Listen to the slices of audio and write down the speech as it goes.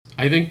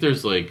I think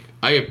there's like,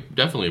 I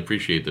definitely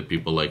appreciate that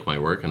people like my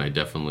work, and I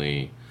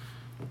definitely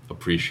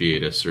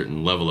appreciate a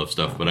certain level of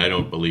stuff, but I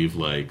don't believe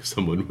like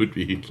someone would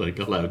be like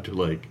allowed to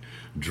like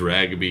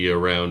drag me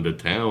around a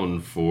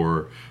town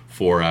for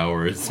 4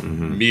 hours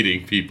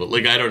meeting people.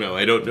 Like, I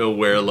don't know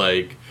where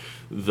like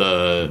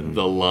the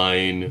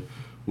line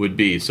would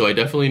be. So I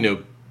definitely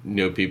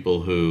know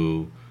people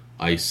who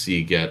I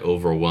see get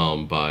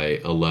overwhelmed by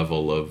a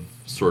level of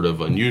sort of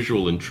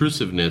unusual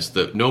intrusiveness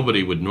that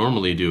nobody would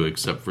normally do,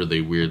 except for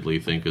they weirdly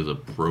think is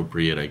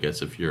appropriate, I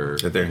guess, if you're...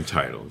 That they're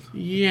entitled.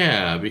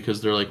 Yeah,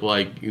 because they're like, well,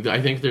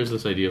 I think there's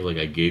this idea of like,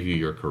 I gave you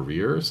your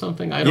career or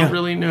something. I don't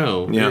really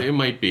know. Yeah. It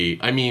might be.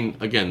 I mean,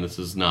 again, this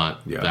is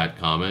not that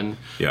common,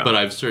 but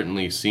I've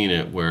certainly seen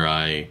it where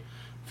I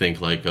think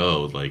like,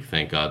 oh, like,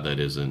 thank God that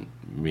isn't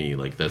me.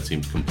 Like, that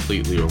seems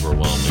completely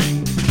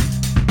overwhelming.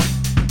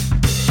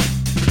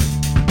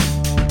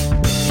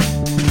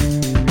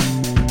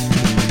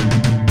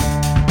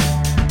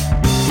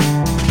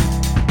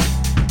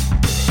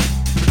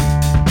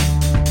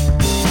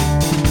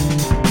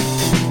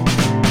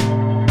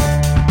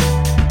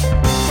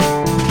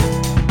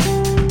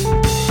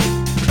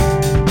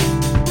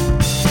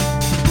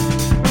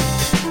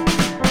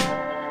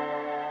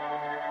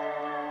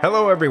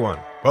 Hello, everyone.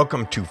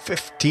 Welcome to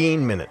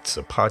 15 Minutes,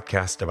 a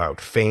podcast about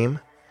fame,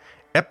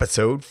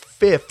 episode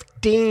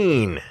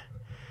 15.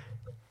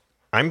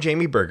 I'm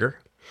Jamie Berger.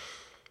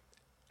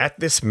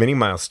 At this mini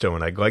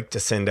milestone, I'd like to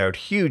send out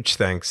huge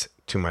thanks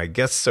to my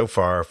guests so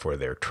far for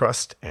their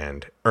trust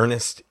and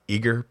earnest,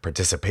 eager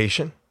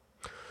participation.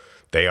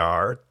 They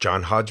are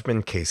John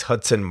Hodgman, Case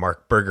Hudson,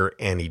 Mark Berger,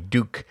 Annie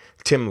Duke,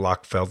 Tim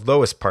Lockfeld,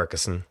 Lois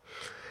Parkinson,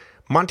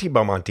 Monty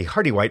Belmonte,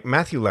 Hardy White,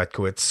 Matthew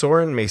Latkowitz,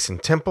 Soren Mason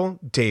Temple,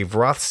 Dave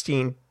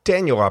Rothstein,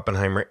 Daniel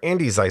Oppenheimer,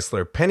 Andy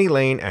Zeisler, Penny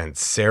Lane, and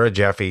Sarah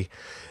Jaffe.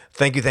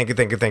 Thank you.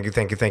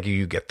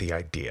 You get the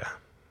idea.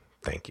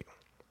 Thank you.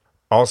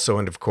 Also,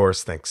 and of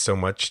course, thanks so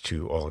much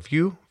to all of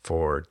you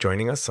for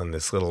joining us on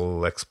this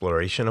little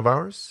exploration of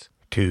ours.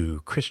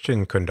 To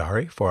Christian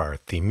Kundari for our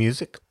theme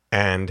music.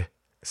 And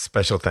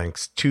special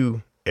thanks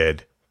to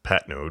Ed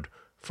Patnode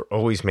for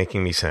always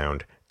making me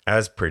sound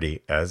as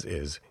pretty as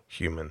is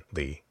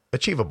humanly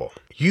achievable.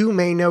 You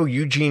may know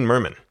Eugene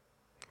Merman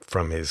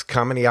from his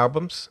comedy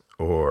albums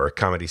or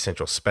Comedy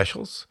Central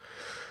specials,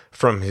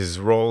 from his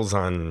roles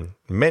on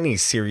many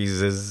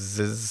series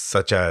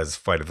such as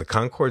Flight of the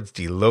Conchords,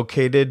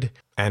 Delocated,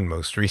 and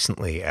most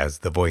recently as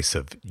the voice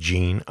of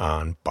Gene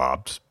on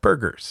Bob's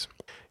Burgers.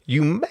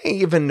 You may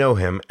even know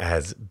him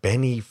as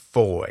Benny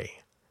Foy,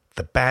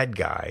 the bad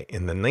guy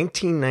in the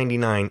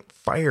 1999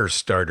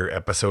 Firestarter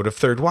episode of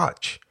Third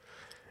Watch.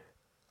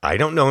 I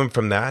don't know him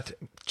from that,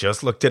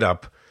 just looked it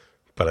up,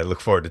 but I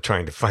look forward to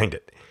trying to find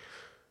it.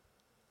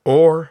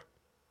 Or,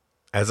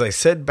 as I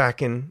said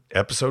back in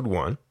episode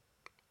 1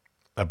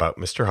 about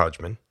Mr.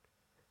 Hodgman,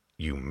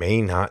 you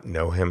may not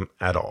know him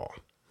at all.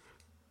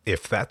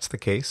 If that's the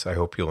case, I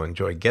hope you'll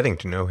enjoy getting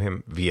to know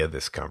him via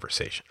this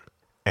conversation.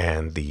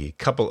 And the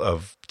couple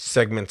of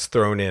segments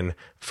thrown in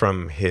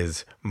from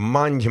his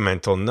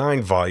monumental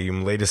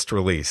 9-volume latest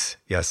release.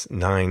 Yes,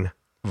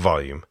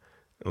 9-volume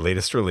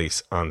latest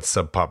release on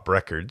Sub Pop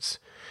Records,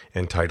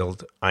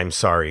 entitled I'm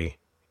Sorry,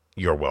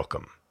 You're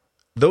Welcome.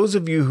 Those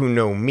of you who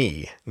know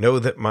me know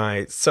that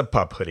my Sub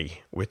Pop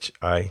hoodie, which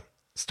I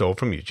stole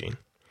from Eugene,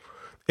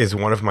 is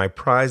one of my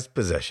prized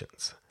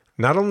possessions.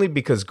 Not only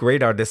because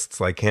great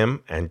artists like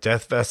him and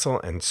Death Vessel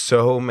and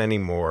so many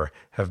more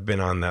have been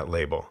on that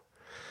label,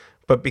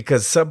 but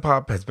because Sub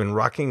Pop has been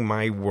rocking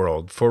my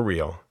world for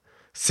real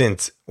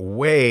since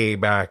way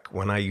back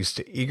when I used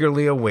to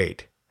eagerly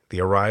await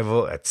the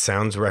arrival at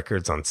Sounds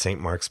Records on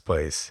St. Mark's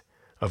Place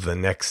of the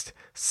next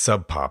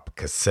Sub Pop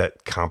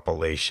cassette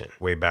compilation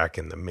way back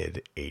in the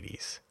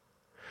mid-'80s.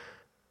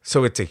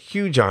 So it's a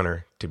huge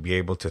honor to be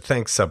able to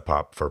thank Sub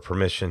Pop for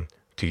permission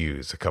to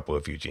use a couple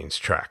of Eugene's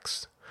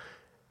tracks.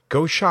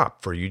 Go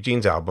shop for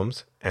Eugene's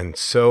albums and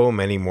so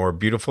many more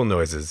beautiful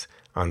noises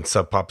on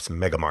Sub Pop's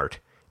Megamart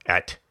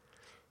at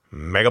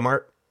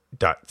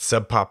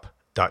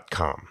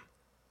megamart.subpop.com.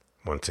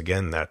 Once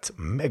again, that's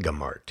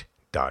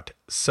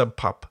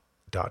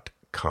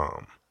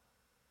megamart.subpop.com.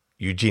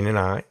 Eugene and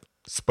I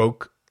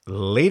spoke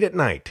late at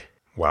night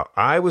while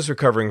I was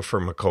recovering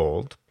from a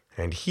cold,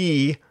 and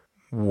he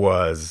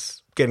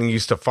was getting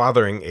used to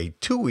fathering a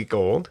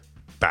 2-week-old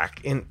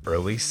back in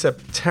early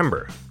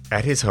September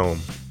at his home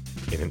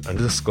in an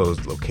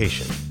undisclosed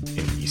location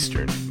in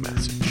eastern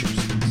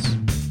Massachusetts.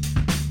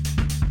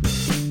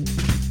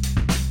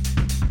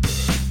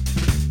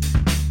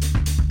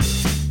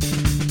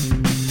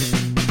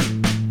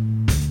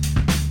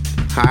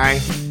 Hi.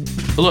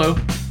 Hello.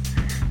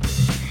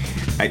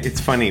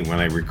 It's funny, when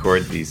I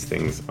record these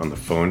things on the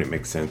phone, it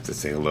makes sense to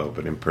say hello,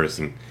 but in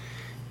person,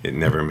 it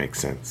never makes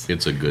sense.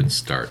 It's a good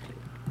start.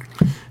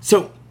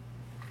 So,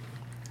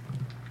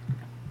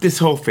 this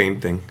whole fame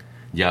thing,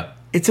 Yeah.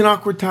 it's an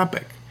awkward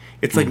topic.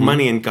 It's like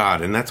money and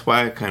God, and that's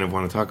why I kind of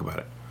want to talk about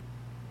it.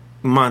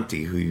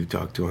 Monty, who you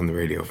talk to on the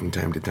radio from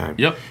time to time,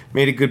 Yep.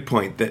 made a good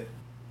point that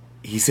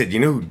he said, you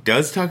know who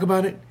does talk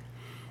about it?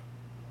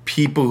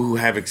 people who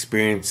have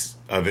experience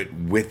of it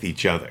with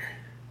each other.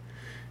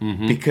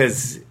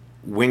 Because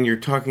when you're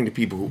talking to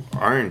people who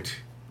aren't,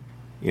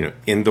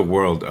 in the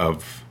world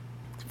of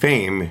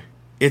fame,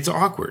 it's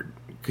awkward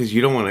because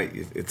you don't want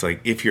to. It's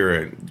like if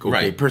you're a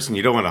okay person,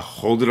 you don't want to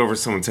hold it over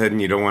someone's head,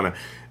 and you don't want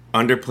to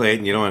underplay it,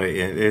 and you don't want to.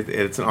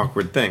 It's an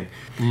awkward thing.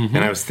 And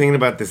I was thinking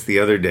about this the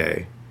other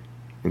day,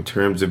 in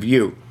terms of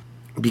you,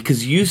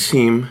 because you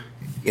seem,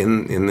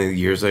 in the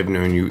years I've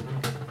known you,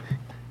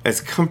 as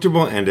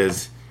comfortable and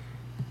as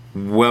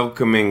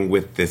welcoming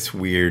with this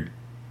weird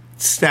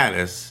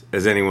status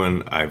as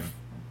anyone I've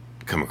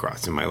come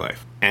across in my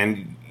life.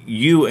 And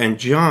you and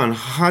John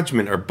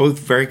Hodgman are both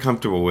very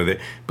comfortable with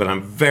it, but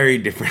on very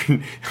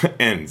different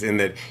ends, in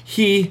that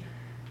he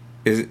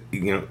is,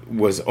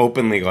 was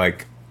openly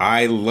like,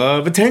 I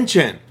love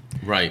attention.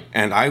 Right.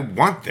 And I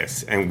want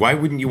this. And why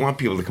wouldn't you want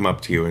people to come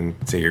up to you and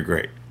say you're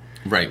great?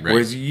 Right.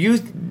 Whereas you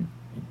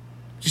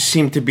just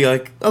seem to be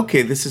like,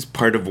 okay, this is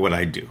part of what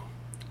I do.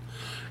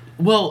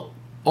 Well,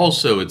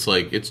 also, it's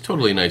like, it's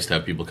totally nice to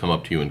have people come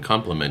up to you and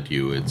compliment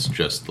you. It's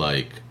just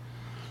like,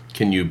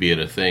 can you be at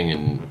a thing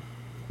and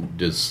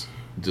does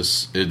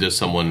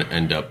someone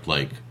end up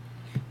like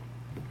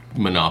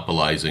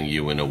monopolizing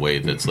you in a way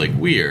that's like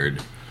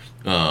weird,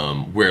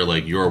 where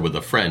like you're with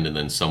a friend and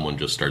then someone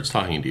just starts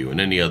talking to you. In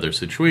any other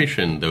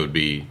situation, that would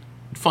be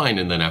fine.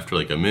 And then after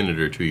like a minute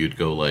or two, you'd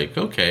go like,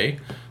 okay,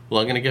 well,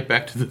 I'm going to get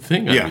back to the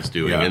thing I was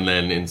doing. Yeah. And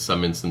then in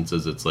some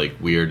instances, it's like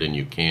weird and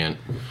you can't.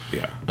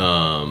 Yeah.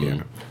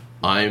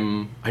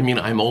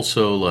 I'm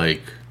also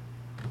like,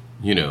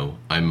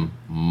 I'm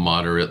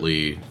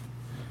moderately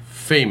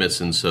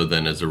famous, and so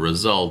then as a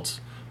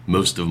result,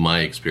 most of my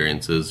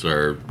experiences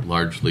are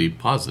largely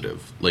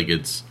positive. Like,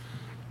 it's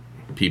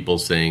people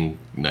saying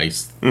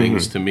nice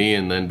things to me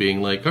and then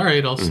being like, all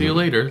right, I'll see you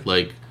later.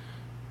 Like,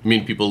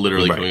 people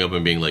literally coming up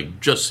and being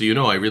like, just so you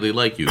know, I really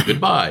like you.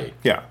 Goodbye.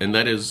 Yeah. And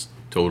that is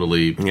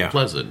totally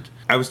pleasant.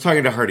 I was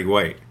talking to Hardy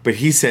White, but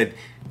he said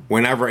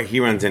whenever he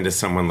runs into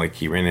someone, like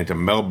he ran into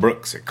Mel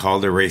Brooks at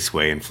Calder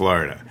Raceway in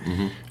Florida,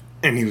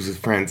 and he was with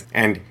friends,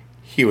 and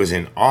he was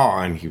in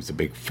awe, and he was a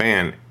big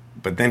fan,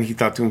 but then he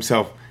thought to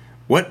himself,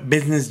 what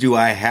business do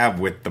I have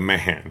with the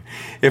man?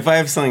 If I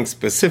have something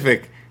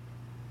specific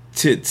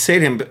to say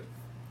to him,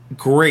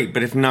 great,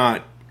 but if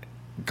not,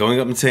 going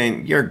up and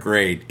saying, you're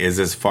great, is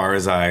as far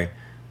as I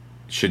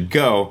should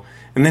go.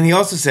 And then he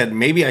also said,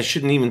 maybe I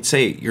shouldn't even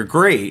say you're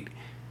great,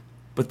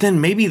 but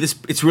then maybe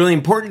it's really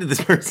important to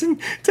this person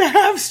to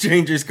have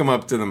strangers come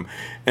up to them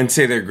and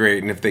say they're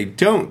great. And if they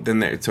don't,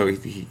 then so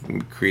he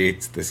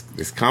creates this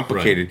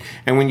complicated. Right.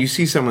 And when you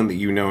see someone that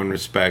you know and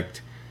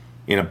respect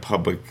in a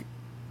public,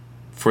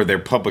 for their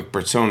public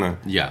persona,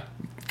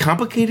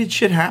 complicated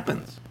shit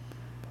happens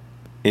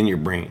in your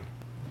brain.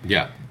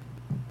 Yeah.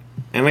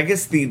 And I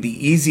guess the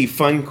easy,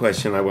 fun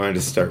question I wanted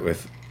to start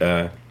with,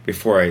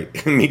 before I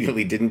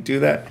immediately didn't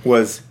do that,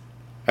 was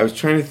I was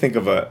trying to think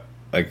of a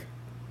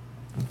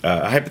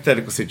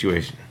hypothetical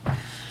situation.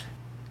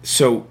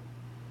 So,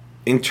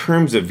 in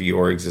terms of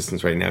your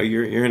existence right now,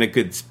 you're in a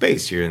good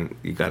space. You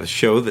got a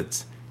show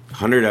that's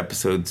 100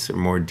 episodes or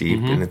more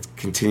deep, and it's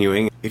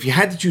continuing. If you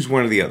had to choose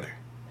one or the other,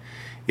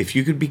 if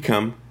you could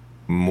become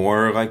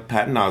more like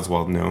Patton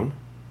Oswalt known,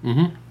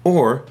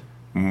 or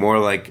more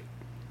like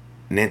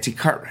Nancy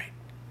Cartwright,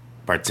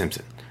 Bart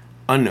Simpson,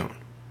 unknown,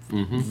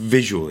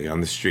 visually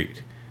on the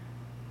street,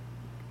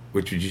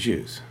 which would you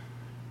choose?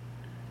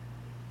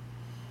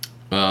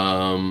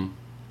 I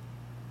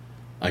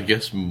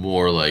guess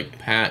more like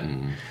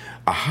Patton.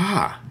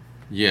 Aha.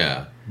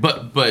 Yeah.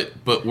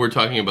 But we're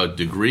talking about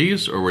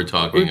degrees, or we're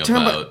talking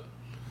about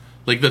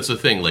like, that's the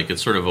thing, like,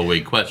 it's sort of a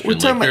vague question.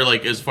 Like, you're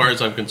like, as far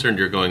as I'm concerned,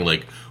 you're going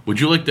like, would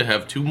you like to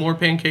have 2 more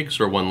pancakes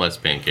or 1 less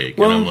pancake?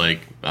 Well, and I'm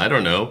like, I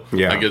don't know.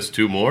 Yeah. I guess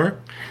 2 more?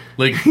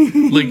 Like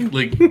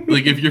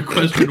if your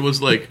question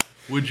was like,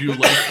 would you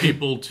like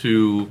people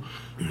to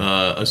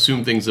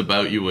assume things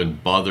about you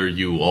and bother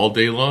you all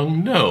day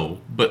long?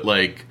 No. But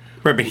like,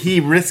 right, but he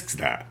risks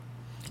that.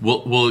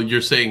 Well,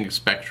 you're saying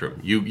spectrum.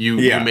 You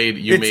made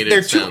it.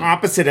 They're two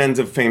opposite ends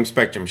of fame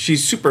spectrum.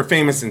 She's super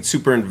famous and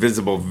super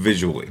invisible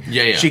visually.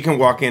 Yeah. She can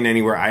walk in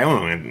anywhere. I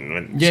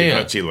don't know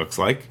what she looks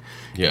like.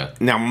 Yeah.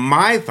 Now,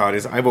 my thought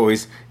is, I've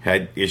always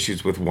had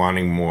issues with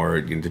wanting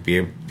more to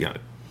be,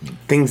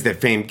 things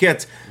that fame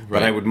gets,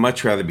 but I would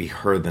much rather be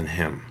her than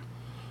him.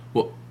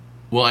 Well,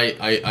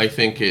 I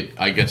think it.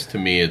 I guess to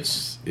me,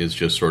 it's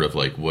just sort of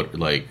like what,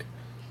 like,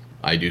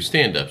 I do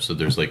stand up, so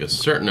there's like a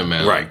certain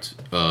amount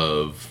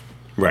of.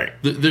 Right.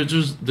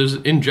 There's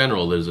in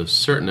general, there's a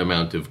certain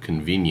amount of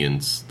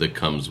convenience that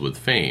comes with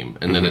fame,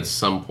 and then at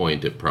some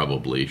point it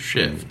probably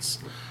shifts.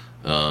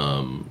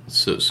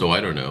 So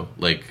I don't know.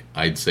 Like,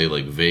 I'd say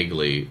like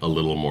vaguely a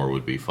little more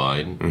would be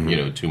fine.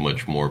 Too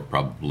much more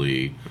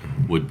probably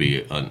would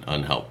be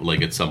unhelpful.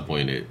 Like, at some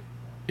point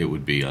it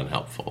would be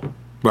unhelpful.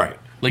 Right.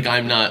 Like,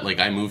 I'm not, like,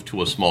 I moved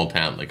to a small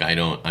town. Like,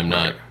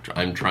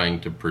 I'm trying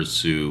to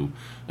pursue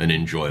an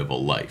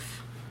enjoyable life.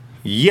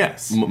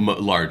 Yes.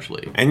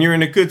 Largely. And you're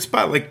in a good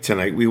spot. Like,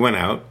 tonight we went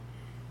out,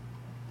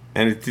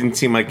 and it didn't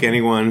seem like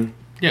anyone...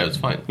 Yeah, it's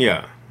fine.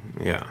 Yeah.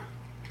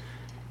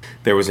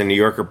 there was a New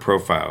Yorker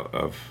profile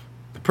of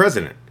the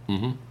president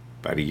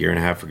about a year and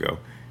a half ago,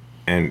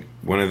 and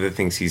one of the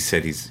things he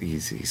said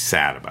he's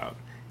sad about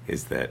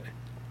is that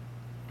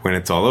when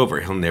it's all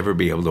over, he'll never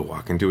be able to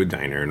walk into a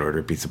diner and order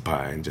a piece of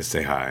pie and just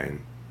say hi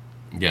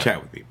and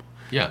chat with people.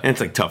 Yeah, and it's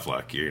like tough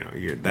luck.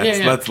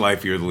 That's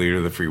life. You're the leader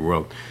of the free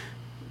world.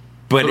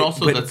 But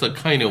that's a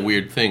kind of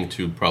weird thing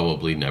to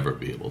probably never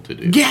be able to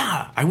do.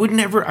 Yeah, I would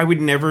never. I would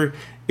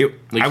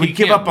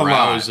give up a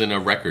lot in a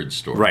record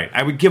store. Right,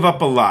 I would give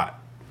up a lot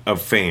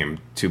of fame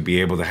to be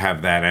able to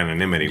have that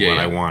anonymity when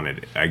I wanted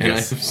it. I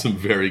guess. And I have some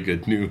very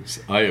good news.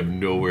 I am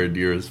nowhere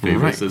near as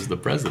famous as the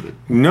president.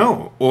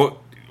 No,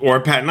 or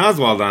Patton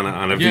Oswalt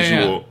on a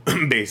visual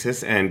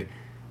basis. And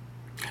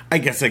I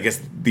guess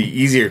the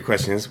easier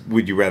question is: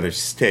 would you rather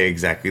stay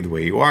exactly the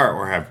way you are,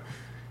 or have?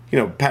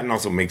 Patton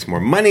also makes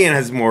more money and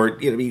has more.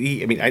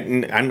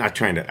 I'm not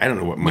trying to. I don't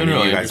know what money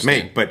you guys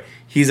make, but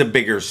he's a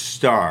bigger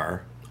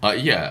star.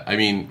 Yeah, I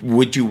mean,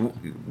 what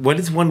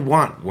does one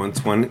want?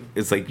 Once one,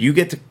 it's like you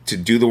get to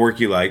do the work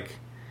you like,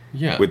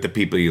 with the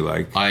people you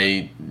like.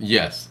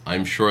 Yes,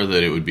 I'm sure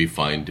that it would be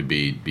fine to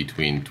be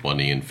between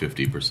 20 and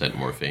 50%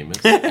 more famous,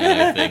 and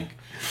I think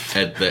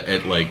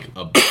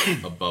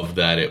above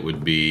that it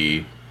would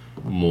be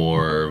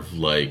more of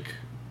like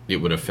it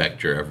would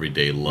affect your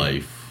everyday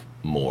life.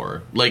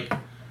 More like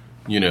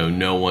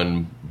no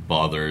one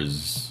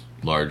bothers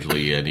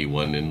largely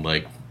anyone in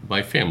like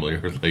my family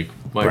or like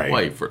my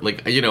wife or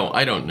like I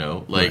don't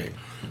know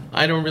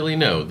I don't really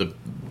know.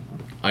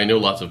 I know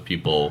lots of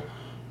people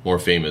more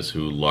famous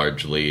who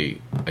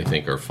largely I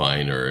think are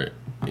fine or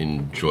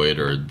enjoy it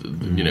or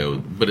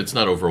but it's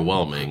not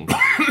overwhelming.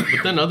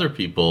 But then other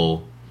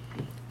people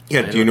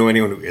do you know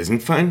anyone who isn't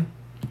fine?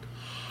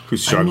 Who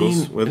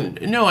struggles with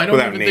it? No, I don't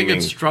even think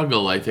it's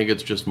struggle. I think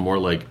it's just more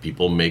like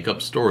people make up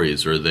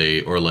stories or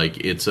like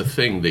it's a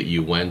thing that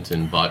you went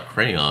and bought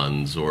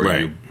crayons or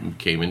you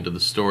came into the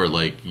store.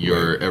 Like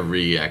your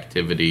every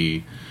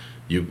activity,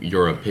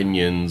 your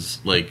opinions,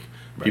 like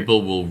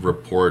people will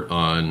report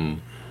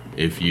on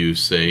if you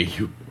say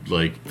you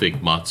like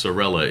think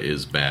mozzarella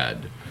is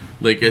bad.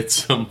 Like at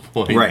some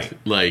point,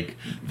 like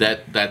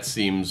that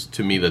seems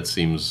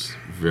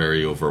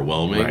very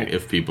overwhelming.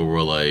 If people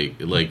were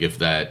like if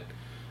that.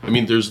 I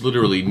mean, there's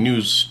literally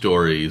news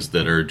stories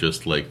that are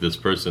just like, this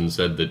person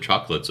said that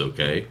chocolate's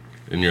okay.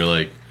 And you're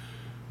like,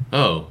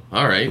 oh,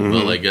 all right.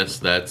 Well, I guess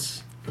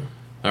that's...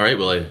 All right,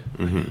 well,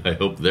 I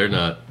hope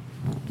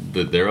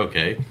that they're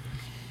okay.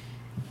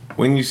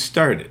 When you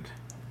started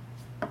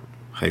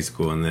high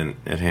school and then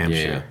at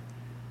Hampshire,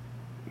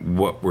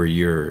 what were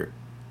your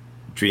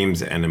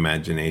dreams and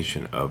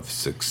imagination of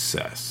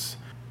success?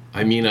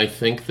 I mean, I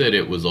think that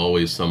it was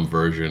always some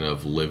version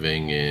of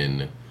living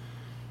in...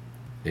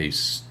 a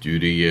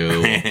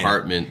studio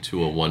apartment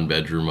to a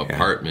one-bedroom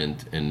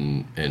apartment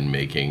and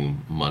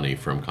making money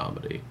from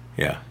comedy.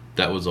 Yeah.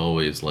 That was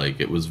always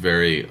like, it was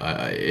very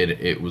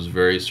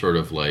sort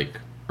of like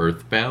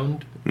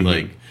earthbound.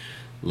 Like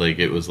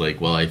it was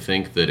like, well, I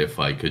think that if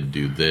I could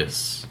do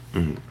this,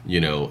 and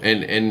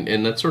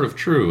that's sort of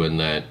true. And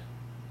that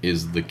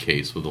is the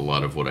case with a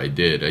lot of what I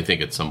did. I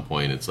think at some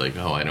point it's like,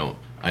 oh, I don't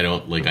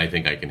like, I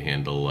think I can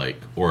handle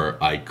or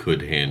I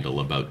could handle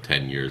about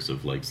 10 years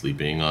of like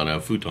sleeping on a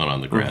futon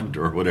on the ground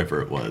or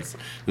whatever it was.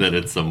 And then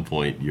at some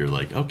point you're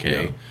like,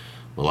 okay,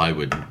 well I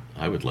would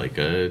like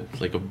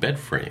a bed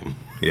frame.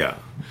 Yeah.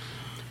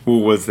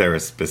 Well, was there a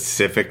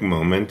specific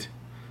moment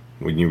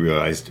when you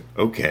realized,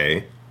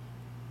 okay,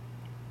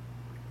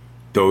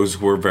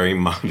 those were very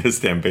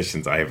modest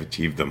ambitions. I have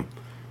achieved them.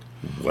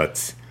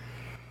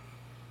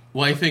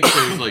 Well, I think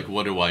there's like,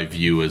 what do I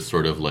view as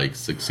sort of like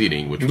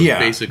succeeding, which was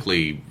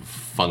basically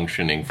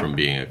functioning from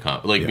being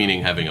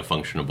meaning having a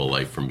functionable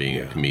life from being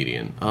a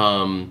comedian.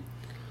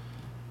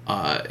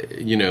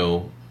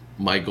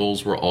 My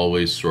goals were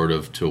always sort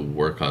of to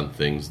work on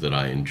things that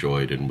I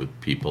enjoyed and with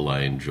people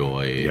I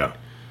enjoyed. Yeah.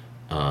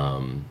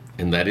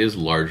 And that is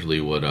largely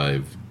what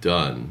I've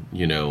done.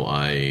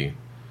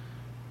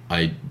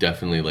 I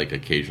definitely like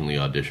occasionally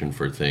audition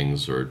for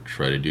things or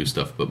try to do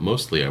stuff, but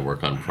mostly I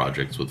work on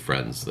projects with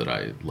friends that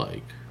I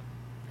like,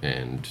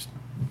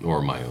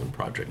 or my own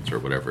projects or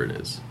whatever it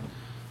is,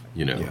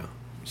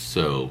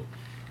 So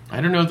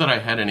I don't know that I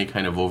had any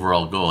kind of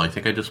overall goal. I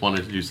think I just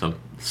wanted to do some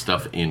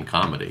stuff in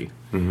comedy,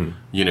 and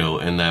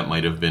that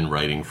might have been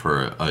writing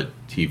for a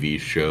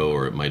TV show,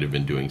 or it might have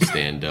been doing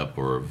stand-up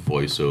or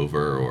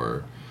voiceover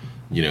or,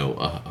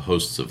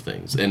 hosts of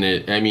things.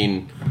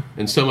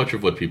 And so much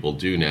of what people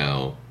do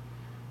now,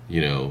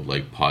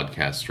 like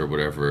podcasts or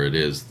whatever it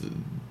is,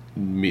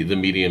 the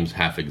mediums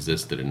half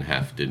existed and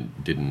half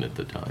didn't at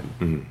the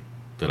time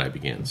that I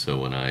began. So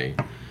when I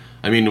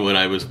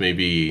was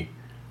maybe,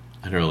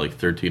 I don't know, like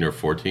 13 or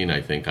 14,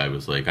 I think I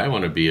was like, I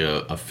want to be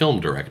a film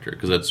director,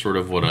 because that's sort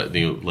of what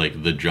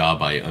the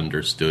job I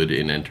understood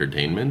in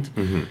entertainment.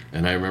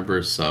 And I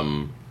remember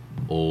some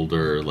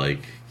older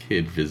like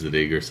kid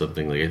visiting or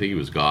something, like I think he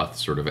was goth,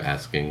 sort of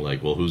asking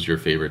like, well, who's your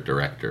favorite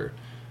director?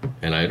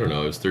 And I don't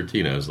know, I was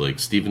 13. I was like,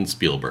 Steven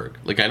Spielberg.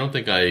 Like, I don't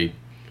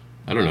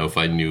know if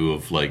I knew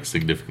of like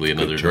significantly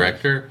another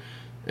director,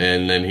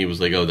 And then he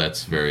was like, oh,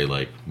 that's very,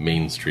 like,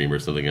 mainstream or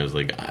something. I was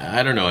like,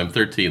 I don't know. I'm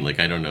 13. Like,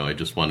 I don't know. I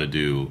just want to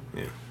do...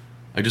 Yeah.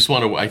 I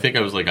think I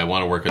was like, I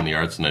want to work in the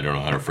arts, and I don't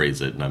know how to phrase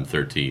it, and I'm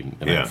 13,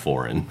 and I'm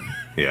foreign.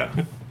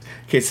 Yeah.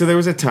 Okay, so there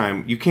was a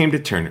time you came to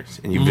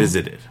Turner's, and you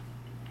visited.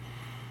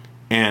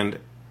 And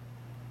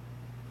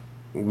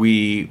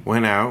we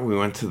went out. We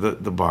went to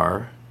the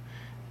bar,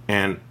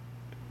 and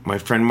my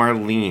friend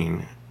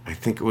Marlene, I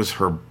think it was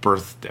her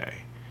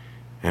birthday,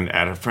 and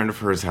at a friend of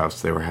hers'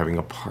 house, they were having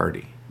a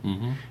party.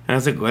 Mm-hmm. And I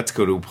was like, let's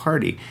go to a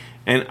party.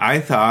 And I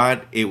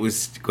thought it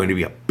was going to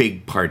be a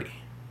big party.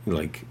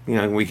 Like, you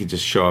know, we could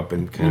just show up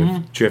and kind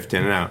of drift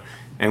in and out.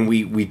 And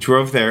we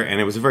drove there,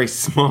 and it was a very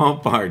small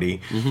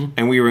party.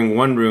 And we were in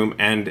one room,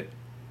 and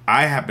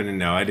I happen to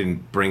know, I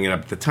didn't bring it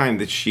up at the time,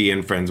 that she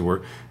and friends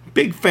were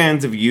big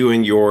fans of you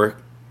and your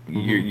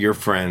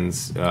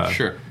friends.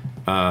 Sure.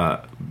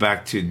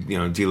 Back to, you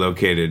know,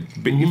 Delocated,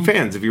 but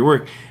fans of your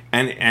work.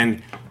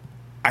 And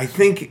I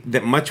think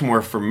that much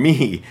more for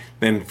me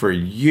than for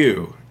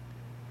you,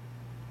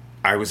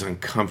 I was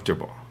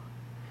uncomfortable.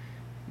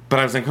 But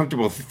I was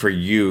uncomfortable for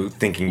you,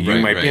 thinking you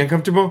might be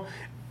uncomfortable.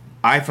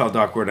 I felt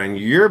awkward on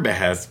your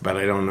behest, but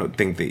I don't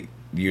think that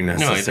you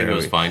necessarily... No, I think it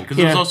was fine. Because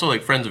it was also,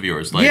 like, friends of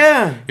yours. Like,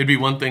 it'd be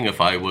one thing if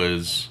I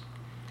was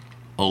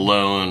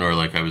alone or,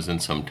 like, I was in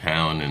some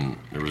town and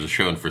there was a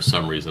show and for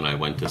some reason I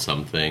went to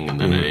something and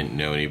then I didn't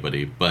know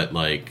anybody. But,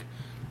 like,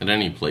 at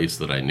any place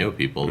that I know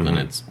people, then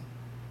it's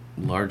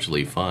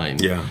largely fine.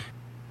 Yeah.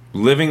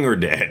 Living or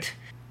dead,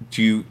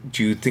 do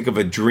you think of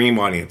a dream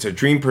audience, a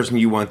dream person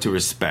you want to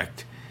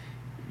respect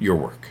your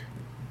work,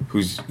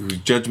 whose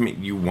judgment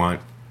you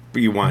want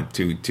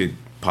to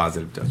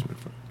positive judgment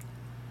from?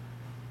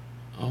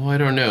 Oh, I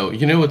don't know.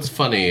 You know what's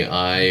funny?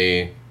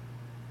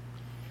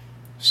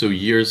 So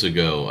years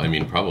ago, I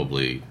mean,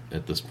 probably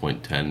at this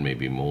point 10,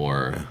 maybe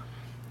more,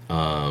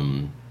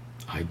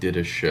 I did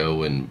a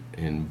show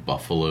in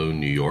Buffalo,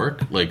 New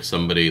York. Like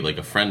somebody, like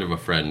a friend of a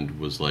friend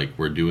was like,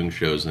 we're doing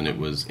shows, and it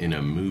was in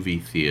a movie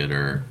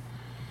theater,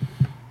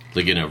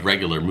 like in a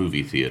regular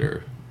movie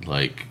theater.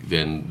 Like,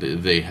 then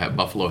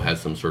Buffalo has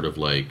some sort of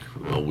like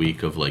a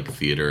week of like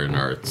theater and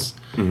arts,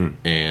 and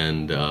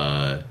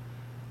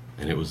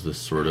it was this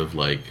sort of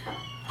like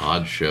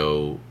odd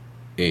show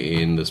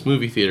in this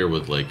movie theater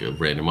with like a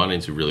random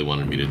audience who really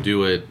wanted me to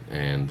do it,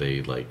 and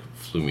they like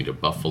flew me to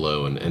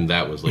Buffalo, and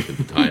that was like at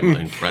the time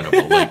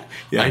incredible. Like,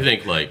 I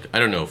think like, I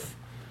don't know if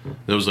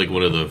that was like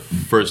one of the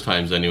first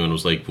times anyone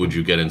was like, would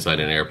you get inside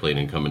an airplane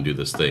and come and do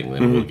this thing?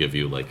 Then we'll give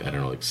you like, I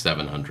don't know, like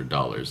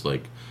 $700,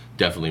 like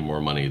definitely more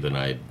money than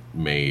I'd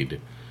made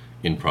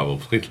in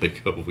probably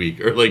like a week,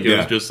 or like it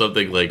was just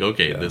something like,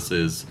 okay, this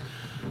is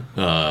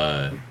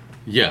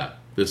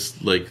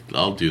this, like,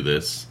 I'll do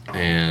this.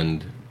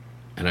 And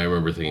I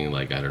remember thinking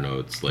like, I don't know,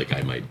 it's like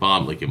I might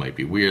bomb, like it might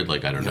be weird,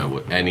 like I don't know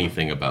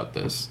anything about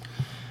this.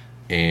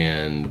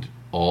 And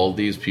all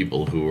these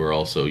people who were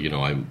also, you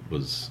know, I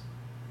was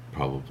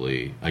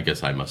probably, I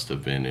guess I must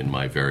have been in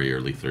my very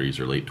early 30s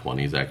or late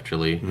 20s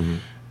actually.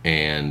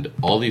 And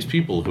all these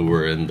people who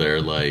were in their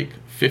like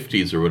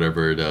 50s or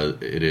whatever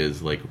it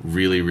is, like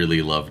really,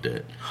 really loved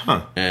it.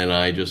 And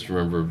I just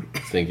remember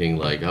thinking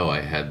like, oh,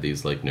 I had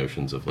these like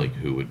notions of like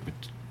who would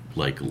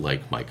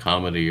like my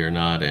comedy or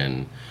not,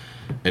 and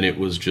it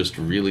was just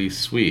really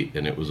sweet,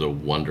 and it was a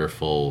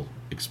wonderful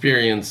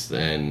experience,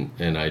 and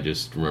I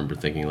just remember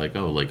thinking like,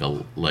 oh,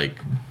 like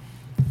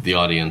the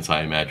audience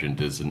I imagined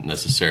isn't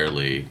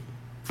necessarily,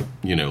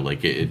 you know,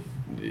 like it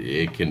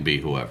can be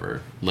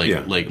whoever, like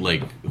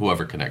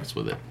whoever connects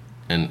with it,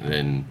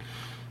 and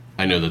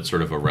I know that's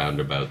sort of a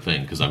roundabout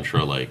thing, because I'm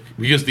sure like,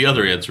 because the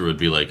other answer would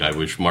be like, I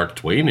wish Mark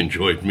Twain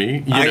enjoyed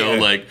me, you know,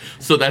 like,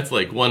 so that's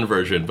like one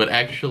version, but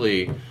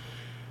actually.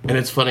 And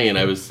it's funny, and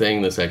I was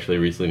saying this actually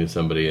recently to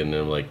somebody, and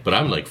I'm like, but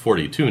I'm like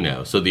 42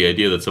 now, so the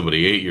idea that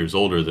somebody 8 years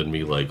older than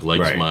me like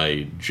likes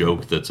my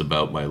joke that's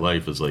about my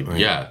life is like,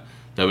 yeah,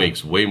 that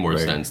makes way more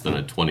sense than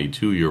a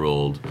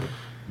 22-year-old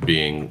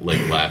being like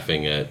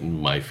laughing at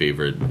my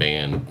favorite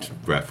band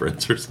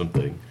reference or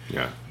something.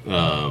 Yeah.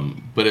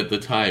 But at the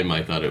time,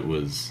 I thought it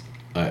was,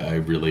 I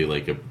really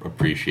like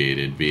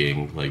appreciated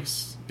being like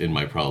in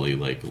my probably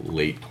like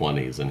late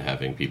 20s and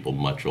having people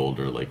much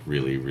older like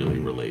really, really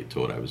relate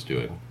to what I was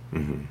doing.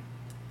 And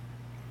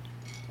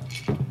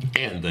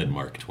then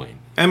Mark Twain.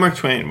 And Mark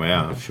Twain,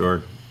 wow,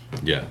 sure.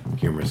 Yeah.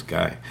 Humorous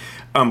guy.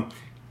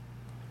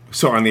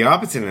 So on the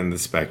opposite end of the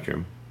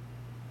spectrum,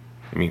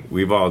 I mean,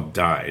 we've all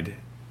died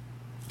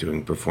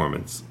doing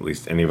performance, at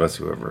least any of us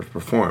who ever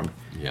performed.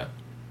 Yeah.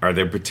 Are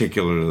there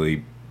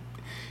particularly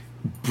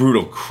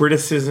brutal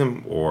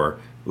criticism or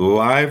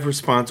live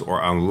response or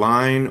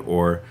online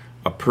or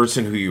a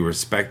person who you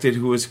respected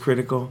who was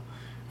critical?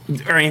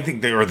 Or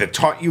anything that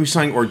taught you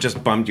something or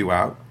just bummed you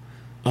out?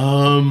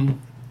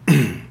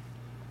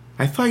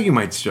 I thought you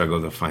might struggle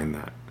to find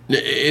that.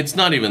 It's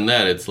not even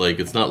that. It's like,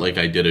 it's not like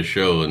I did a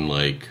show and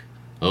like,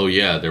 oh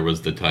yeah, there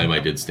was the time I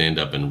did stand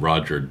up and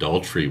Roger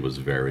Daltrey was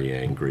very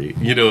angry.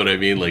 You know what I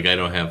mean? Like, I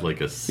don't have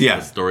like a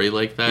story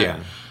like that. Yeah.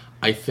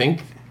 I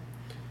think,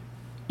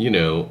 you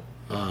know,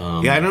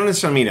 Yeah, I don't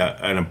necessarily mean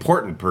an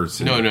important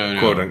person. No.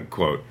 Quote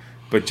unquote.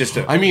 But just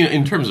I mean,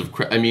 in terms of,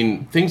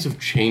 things have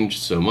changed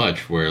so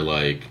much where,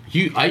 like,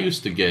 I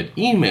used to get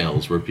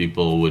emails where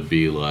people would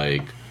be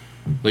like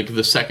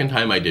the second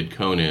time I did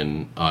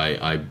Conan,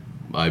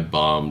 I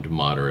bombed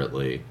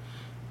moderately.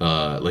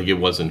 Like, it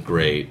wasn't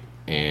great.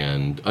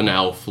 And an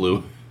owl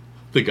flew.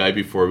 The guy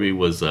before me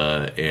was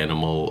a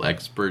animal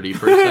expert-y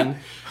person.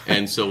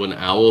 And so an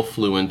owl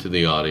flew into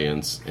the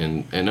audience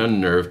and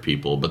unnerved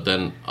people. But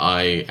then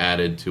I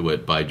added to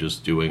it by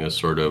just doing a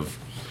sort of,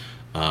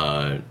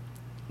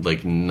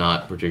 like,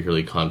 not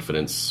particularly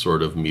confident,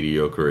 sort of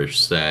mediocre-ish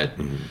set.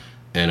 Mm-hmm.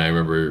 And I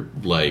remember,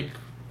 like,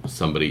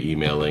 somebody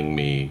emailing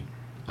me.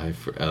 I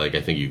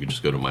think you could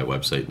just go to my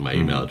website and my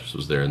email address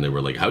was there, and they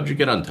were like, "How'd you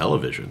get on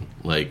television?"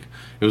 Like,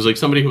 it was like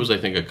somebody who was, I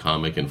think, a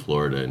comic in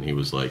Florida, and he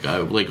was like,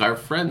 our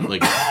friend,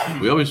 like,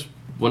 we always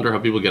wonder how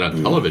people get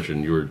on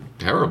television. You were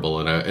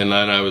terrible." And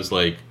then I was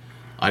like,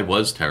 I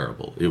was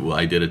terrible.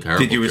 I did a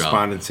terrible job. Did you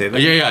respond and say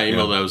that? Yeah, I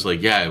emailed. I was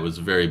like, yeah, it was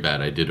very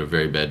bad. I did a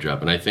very bad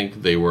job. And I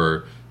think they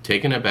were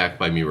taken aback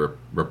by me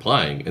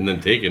replying, and then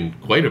taken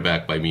quite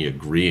aback by me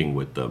agreeing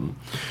with them.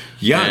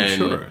 Yeah, I'm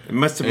sure. It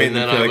must have made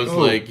them feel like, And then I was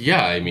like,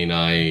 yeah, I mean,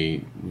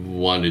 I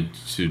wanted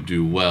to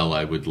do well.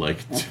 I would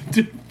like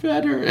to do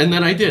better. And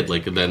then I did.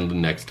 Like, then the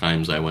next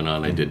times I went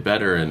on, I did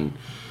better. And,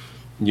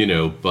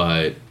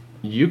 but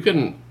you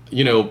can,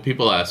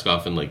 people ask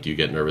often, like, do you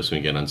get nervous when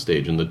you get on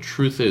stage? And the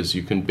truth is,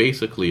 you can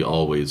basically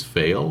always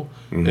fail.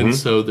 Mm-hmm. And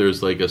so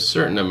there's, like, a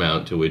certain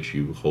amount to which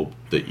you hope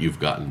that you've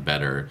gotten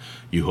better.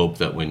 You hope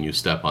that when you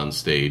step on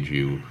stage,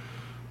 you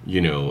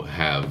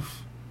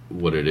have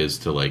what it is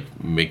to,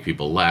 like, make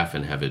people laugh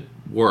and have it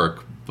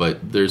work.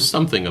 But there's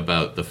something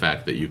about the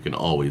fact that you can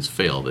always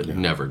fail that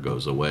never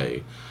goes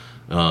away.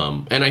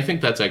 And I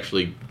think that's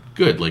actually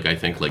good. Like, I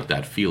think, like,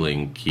 that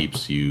feeling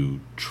keeps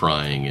you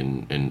trying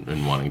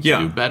and wanting to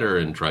do better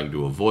and trying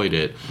to avoid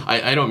it.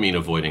 I don't mean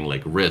avoiding,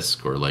 like,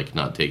 risk or, like,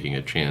 not taking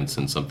a chance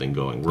in something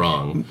going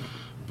wrong.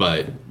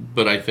 But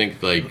I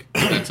think, like,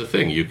 that's a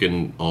thing. You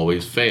can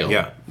always fail.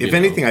 Yeah. If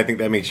anything, I think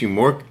that makes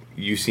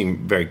you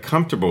seem very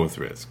comfortable with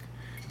risk.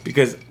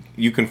 Because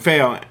you can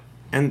fail,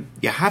 and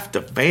you have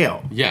to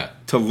fail. Yeah.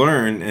 To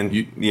learn, and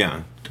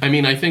I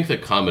mean, I think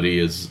that comedy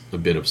is a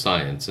bit of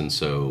science, and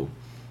so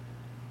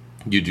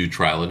you do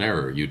trial and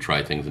error. You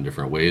try things in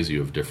different ways. You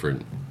have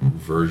different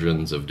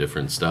versions of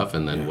different stuff,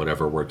 and then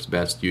whatever works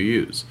best, you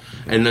use.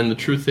 And then the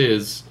truth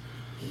is,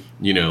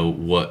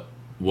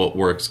 what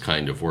works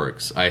kind of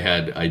works.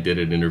 I did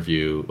an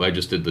interview. I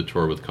just did the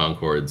tour with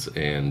Concords,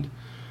 and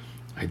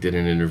I did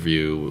an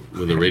interview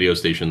with a radio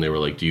station. They were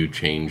like, "Do you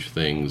change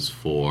things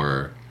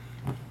for?"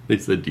 They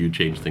said, "Do you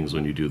change things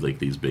when you do, like,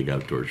 these big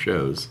outdoor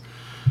shows?"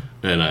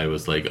 And I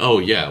was like, "Oh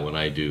yeah, when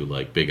I do,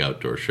 like, big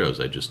outdoor shows,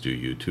 I just do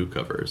U2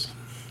 covers."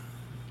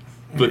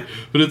 But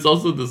it's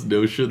also this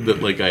notion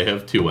that, like, I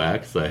have two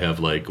acts. I have,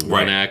 like,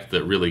 one act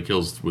that really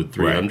kills with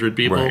 300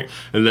 people,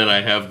 and then I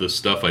have the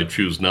stuff I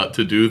choose not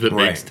to do that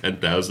makes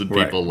 10,000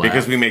 people laugh.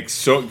 Because you make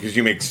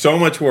so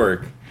much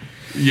work.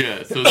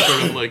 Yeah, so it's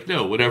sort of like,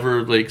 no,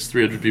 whatever makes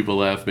 300 people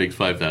laugh makes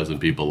 5,000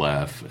 people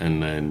laugh,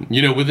 and then,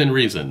 within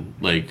reason,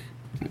 like,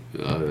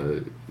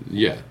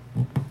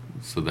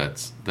 So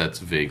that's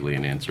vaguely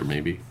an answer,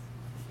 maybe.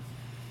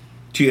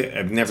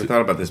 I've never thought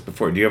about this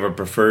before. Do you have a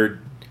preferred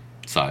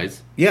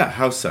size? Yeah,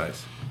 house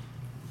size.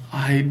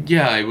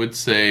 I would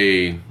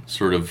say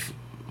sort of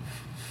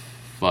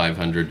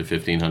 500 to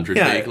 1,500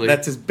 vaguely.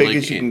 That's as big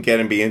as you can get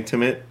and be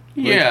intimate.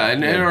 Yeah,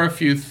 and there are a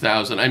few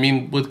thousand. I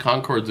mean, with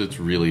Concords, it's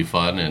really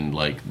fun, and,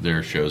 like,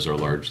 their shows are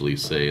largely,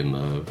 say, in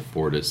the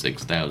 4,000 to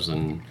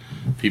 6,000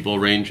 people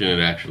range, and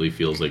it actually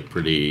feels, like,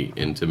 pretty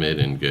intimate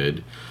and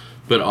good.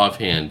 But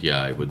offhand,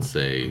 I would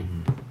say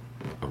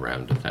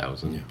around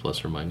 1,000,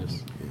 plus or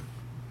minus. Yeah.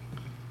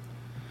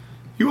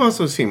 You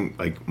also seem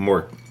like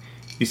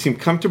you seem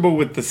comfortable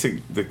with the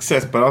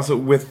success, but also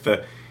with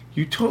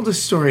you told a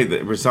story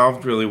that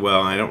resolved really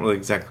well. I don't really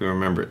exactly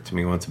remember it to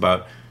me once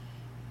about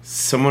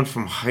someone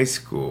from high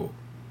school.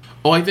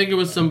 Oh, I think it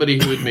was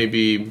somebody who had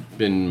maybe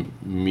been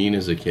mean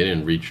as a kid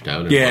and reached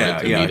out and wanted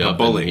to meet like up. A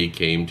bully. And he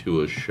came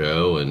to a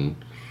show and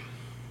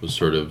was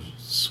sort of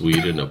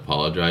sweet and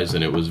apologized.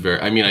 And it was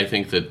I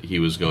think that he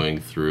was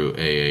going through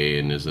AA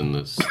and is in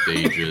the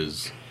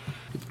stages.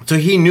 So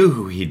he knew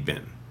who he'd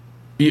been.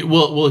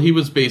 Well, he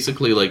was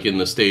basically, like, in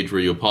the stage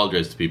where you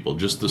apologize to people.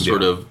 Just the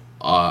sort of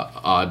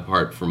odd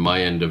part from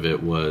my end of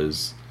it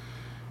was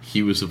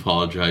he was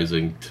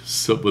apologizing to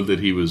someone that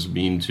he was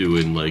mean to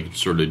in, like,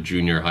 sort of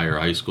junior high or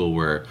high school,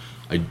 where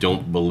I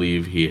don't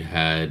believe he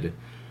had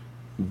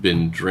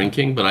been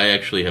drinking, but I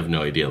actually have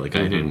no idea. Like,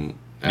 I didn't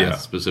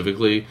ask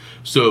specifically.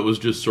 So it was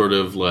just sort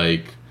of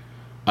like,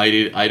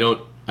 I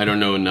don't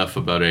know enough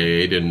about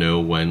AA to know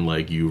when,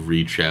 like, you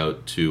reach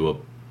out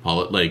to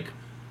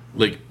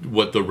like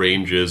what the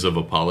range is of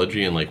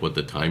apology and, like, what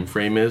the time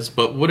frame is.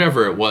 But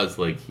whatever it was,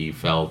 like, he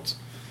felt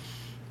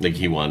like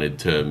he wanted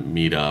to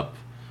meet up,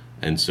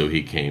 and so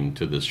he came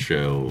to this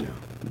show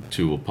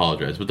to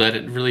apologize. But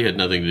that really had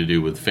nothing to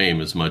do with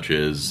fame as much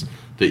as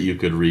that you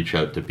could reach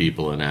out to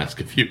people and ask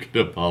if you could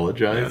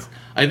apologize.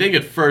 I think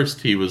at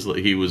first he was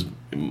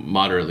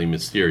moderately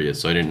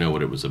mysterious, so I didn't know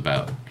what it was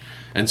about,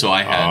 and so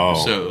I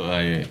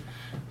had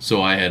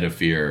I had a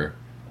fear.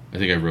 I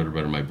think I wrote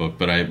about it in my book,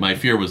 but my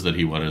fear was that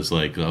he was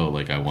like,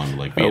 I want to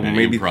like be in an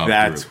maybe improv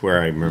that's group.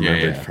 where I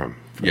remembered from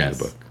yes.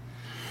 the book.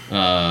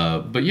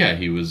 But yeah,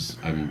 he was.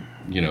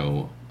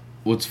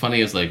 What's funny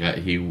is like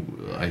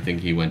I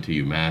think he went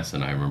to UMass,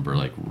 and I remember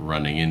like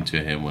running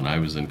into him when I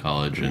was in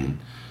college, and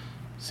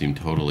seemed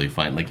totally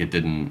fine. Like it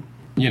didn't,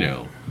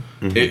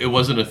 it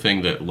wasn't a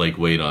thing that like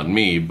weighed on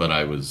me, but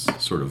I was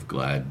sort of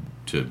glad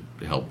to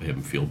help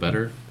him feel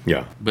better.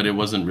 Yeah. But it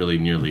wasn't really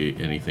nearly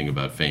anything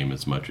about fame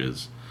as much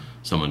as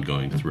someone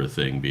going through a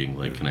thing being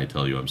like, "Can I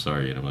tell you I'm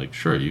sorry?" And I'm like,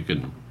 "Sure, you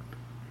can."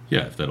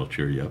 Yeah, if that'll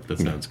cheer you up, that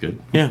sounds good.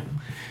 Yeah.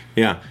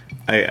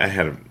 I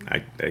had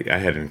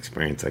an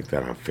experience like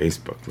that on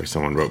Facebook where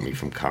someone wrote me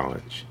from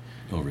college.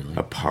 Oh, really?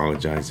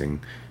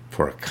 Apologizing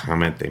for a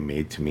comment they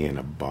made to me in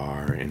a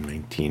bar in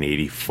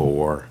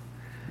 1984.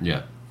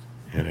 Yeah.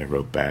 And I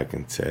wrote back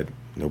and said,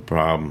 "No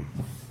problem."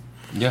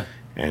 Yeah.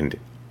 And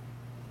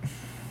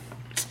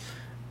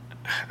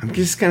I'm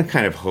just going to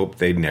kind of hope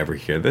they never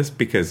hear this,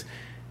 because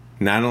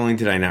not only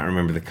did I not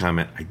remember the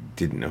comment, I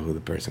didn't know who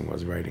the person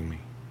was writing me.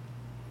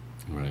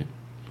 Right.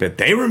 That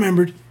they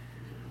remembered.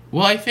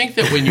 Well, I think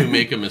that when you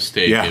make a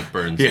mistake, it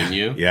burns in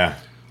you. Yeah.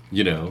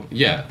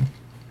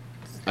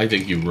 I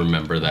think you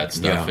remember that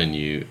stuff, I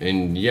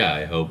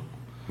hope.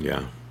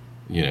 Yeah.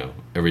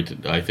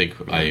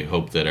 I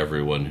hope that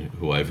everyone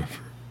who I've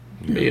ever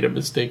made a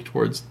mistake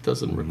towards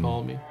doesn't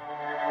recall me.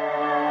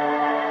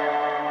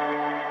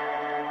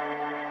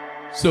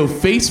 So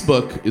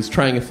Facebook is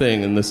trying a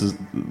thing, and this is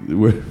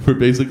we're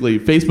basically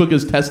Facebook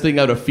is testing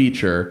out a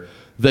feature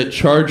that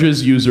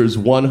charges users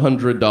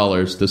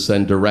 $100 to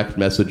send direct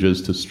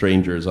messages to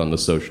strangers on the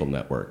social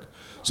network.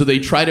 So they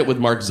tried it with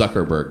Mark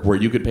Zuckerberg, where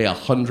you could pay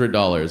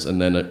 $100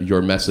 and then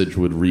your message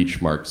would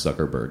reach Mark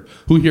Zuckerberg.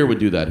 Who here would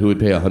do that? Who would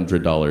pay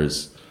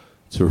 $100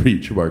 to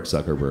reach Mark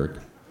Zuckerberg?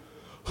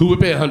 Who would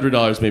pay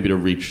 $100 maybe to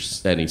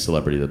reach any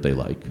celebrity that they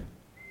like?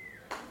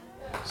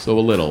 So a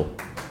little.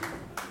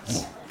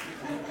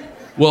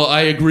 Well,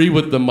 I agree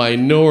with the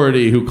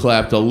minority who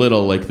clapped a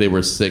little like they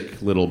were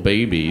sick little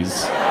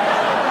babies.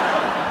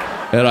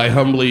 And I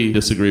humbly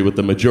disagree with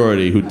the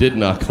majority who did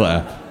not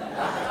clap.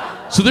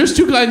 So there's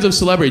two kinds of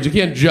celebrities. You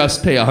can't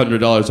just pay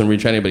 $100 and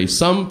reach anybody.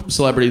 Some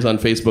celebrities on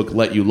Facebook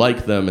let you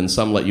like them, and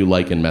some let you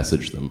like and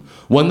message them.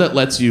 One that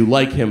lets you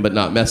like him but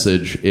not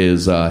message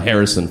is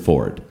Harrison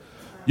Ford.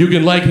 You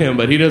can like him,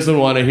 but he doesn't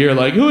want to hear,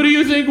 like, who do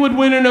you think would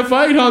win in a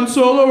fight, Han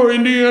Solo or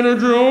Indiana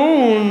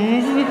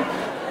Jones?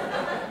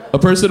 A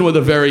person with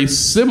a very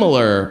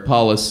similar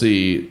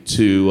policy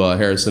to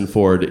Harrison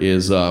Ford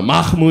is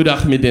Mahmoud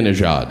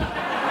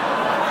Ahmadinejad.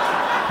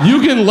 You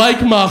can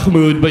like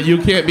Mahmoud, but you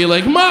can't be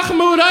like,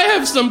 Mahmoud, I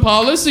have some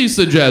policy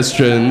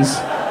suggestions.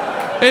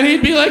 And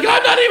he'd be like,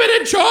 I'm not even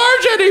in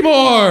charge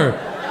anymore.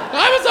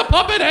 I was a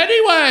puppet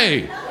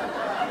anyway.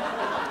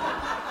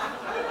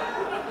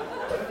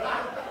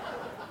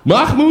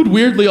 Mahmoud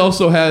weirdly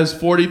also has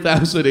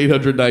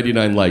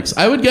 40,899 likes.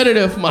 I would get it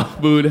if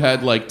Mahmoud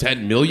had like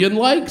 10 million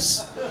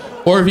likes.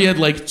 Or if he had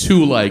like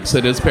 2 likes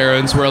and his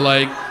parents were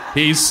like,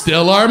 he's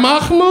still our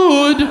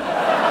Mahmoud.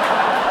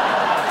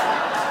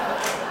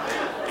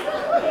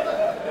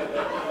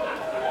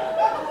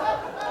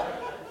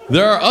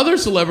 There are other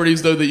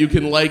celebrities, though, that you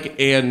can like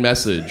and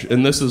message.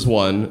 And this is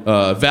one,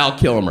 Val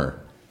Kilmer.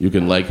 You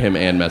can like him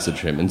and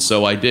message him. And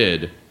so I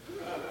did.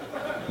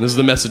 And this is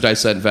the message I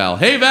sent Val.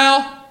 Hey,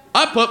 Val,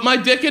 I put my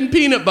dick in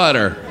peanut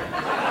butter.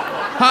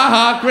 Ha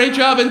ha, great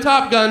job in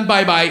Top Gun.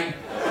 Bye-bye.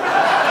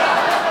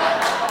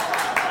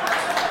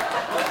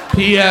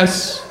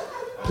 P.S.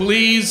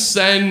 Please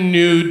send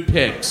nude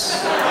pics.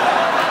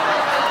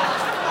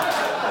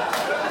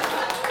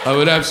 I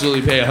would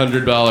absolutely pay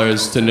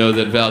 $100 to know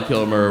that Val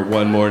Kilmer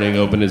one morning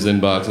opened his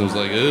inbox and was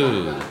like,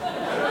 ooh.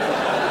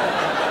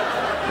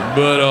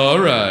 But all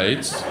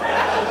right.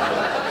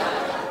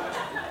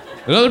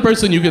 Another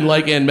person you can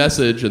like and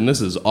message, and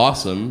this is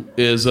awesome,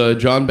 is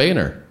John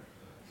Boehner.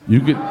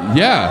 You could, for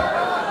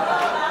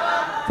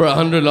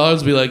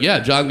 $100 be like, yeah,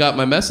 John got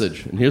my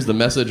message. And here's the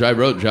message I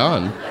wrote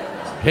John.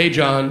 Hey,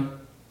 John,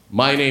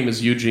 my name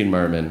is Eugene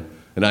Merman,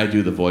 and I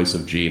do the voice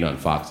of Gene on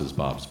Fox's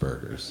Bob's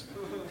Burgers.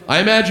 I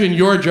imagine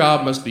your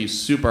job must be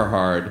super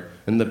hard,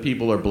 and the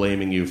people are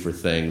blaming you for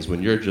things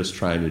when you're just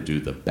trying to do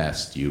the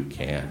best you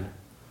can.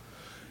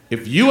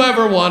 If you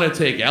ever want to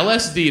take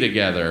LSD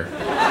together,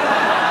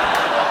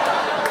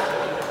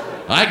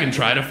 I can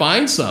try to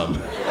find some.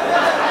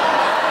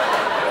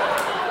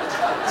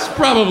 It's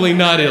probably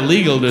not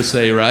illegal to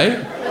say,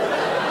 right?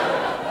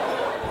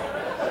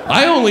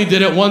 I only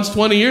did it once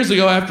 20 years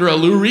ago after a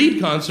Lou Reed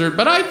concert,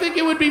 but I think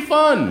it would be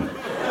fun.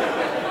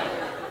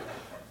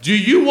 Do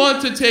you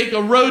want to take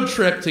a road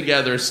trip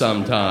together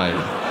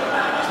sometime?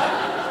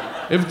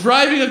 If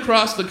driving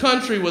across the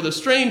country with a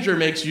stranger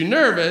makes you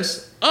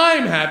nervous,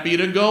 I'm happy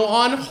to go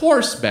on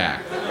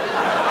horseback.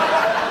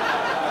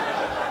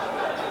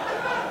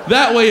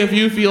 That way, if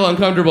you feel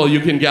uncomfortable, you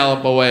can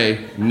gallop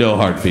away. No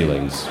hard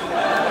feelings.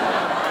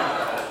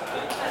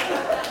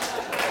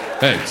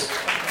 Thanks.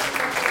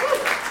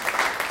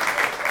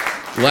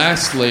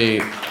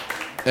 Lastly,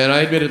 and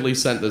I admittedly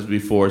sent this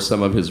before,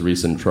 some of his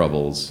recent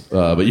troubles,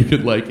 but you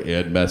could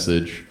add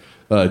message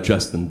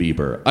Justin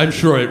Bieber. I'm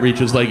sure it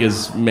reaches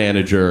his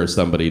manager or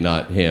somebody,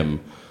 not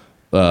him,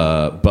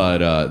 but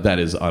that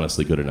is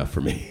honestly good enough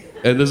for me.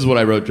 And this is what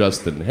I wrote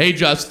Justin. Hey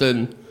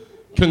Justin,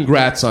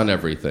 congrats on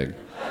everything.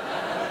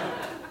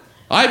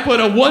 I put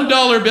a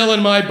 $1 bill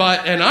in my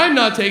butt and I'm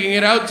not taking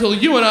it out till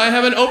you and I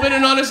have an open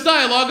and honest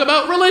dialogue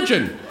about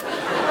religion.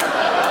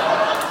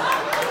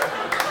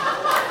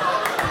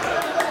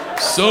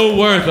 So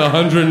worth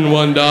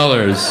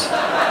 $101.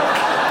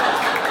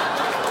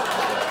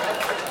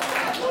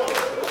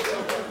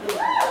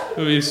 It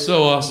would be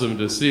so awesome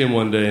to see him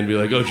one day and be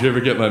like, oh, did you ever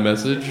get my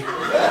message?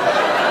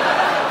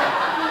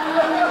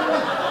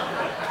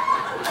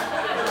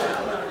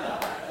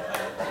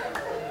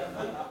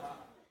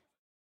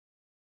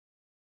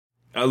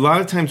 A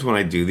lot of times when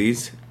I do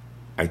these,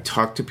 I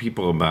talk to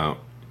people about,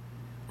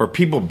 or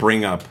people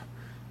bring up,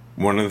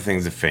 one of the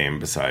things of fame,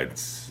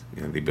 besides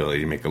the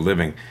ability to make a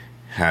living,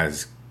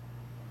 has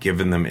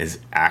given them is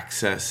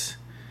access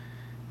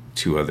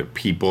to other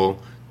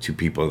people, to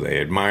people they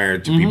admire,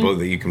 to people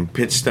that you can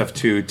pitch stuff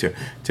to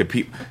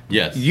people.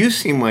 Yes. You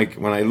seem like,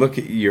 when I look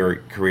at your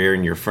career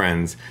and your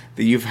friends,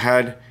 that you've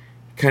had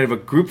kind of a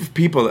group of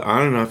people that, I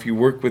don't know if you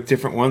work with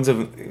different ones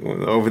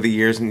over the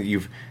years, and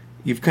you've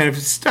kind of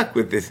stuck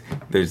with this.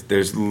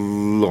 There's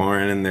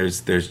Lauren, and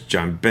there's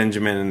John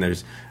Benjamin, and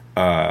there's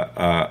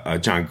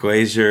John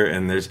Glazer,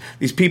 and there's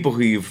these people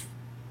who you've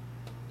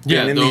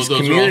been in these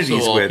communities are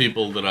also all with.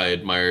 people that I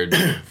admired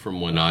from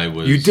when I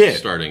was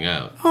starting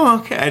out. Oh,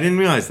 okay. I didn't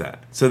realize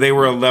that. So they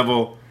were a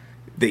level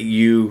that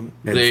you...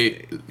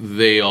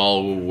 They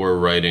all were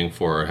writing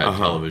for or had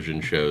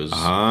television shows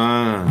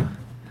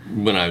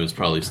when I was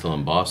probably still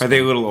in Boston. Are they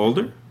a little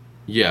older?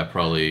 Yeah,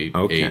 probably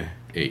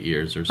 8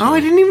 years or so. Oh, I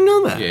didn't even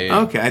know that.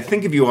 Yeah. Okay, I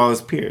think of you all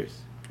as peers.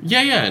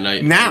 Yeah, and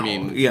I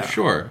mean,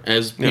 sure,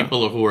 as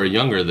people who are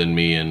younger than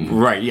me and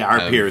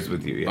our peers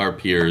with you, our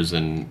peers,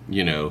 and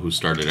who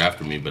started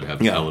after me but have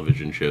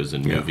television shows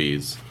and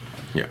movies.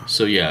 Yeah.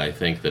 So I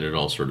think that it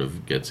all sort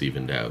of gets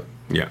evened out.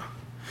 Yeah,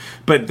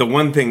 but the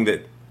one thing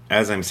that,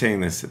 as I'm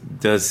saying this,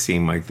 does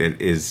seem like that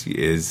is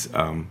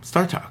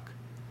Star Talk.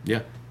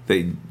 Yeah.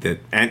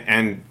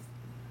 And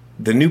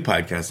the new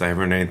podcast I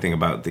haven't heard anything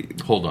about.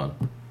 Hold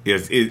on.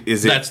 Is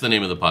it? That's the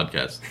name of the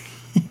podcast.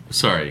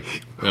 Sorry.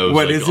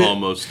 What is it?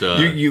 Almost.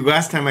 You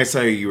last time I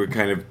saw you were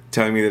kind of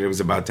telling me that it was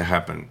about to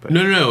happen. But.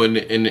 No. And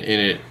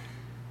it.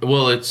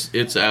 Well,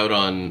 it's out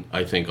on,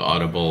 I think,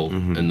 Audible,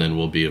 and then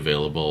will be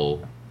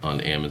available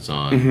on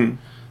Amazon.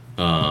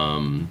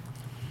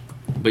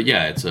 But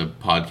it's a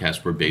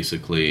podcast where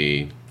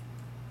basically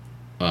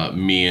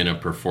me and a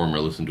performer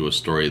listen to a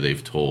story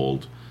they've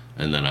told,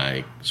 and then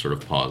I sort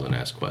of pause and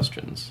ask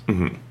questions.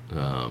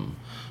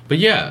 But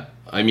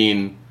I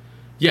mean,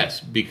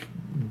 yes,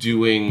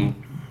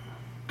 doing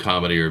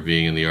comedy or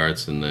being in the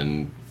arts and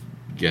then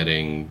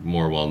getting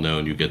more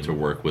well-known, you get to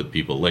work with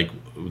people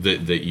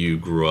that you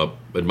grew up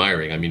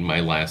admiring. I mean, my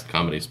last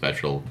comedy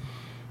special,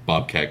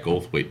 Bobcat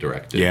Goldthwait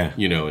directed. Yeah.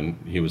 And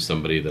he was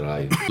somebody that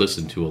I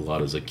listened to a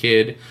lot as a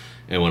kid.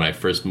 And when I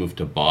first moved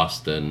to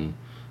Boston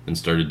and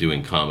started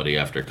doing comedy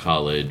after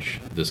college,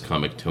 this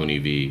comic, Tony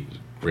V,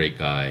 great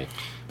guy.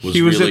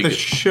 He was at the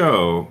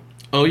show.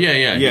 Oh,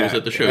 yeah. He was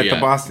at the show, At the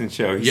Boston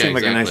show. He seemed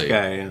like a nice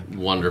guy, yeah.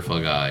 Wonderful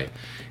guy.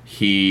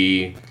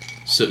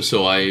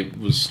 So I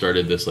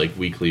started this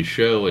weekly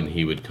show, and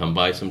he would come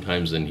by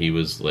sometimes, and he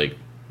was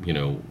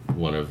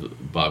one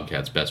of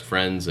Bobcat's best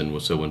friends,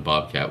 and so when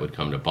Bobcat would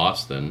come to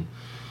Boston,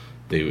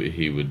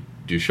 he would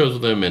do shows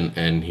with him,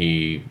 and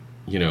he,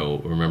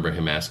 remember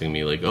him asking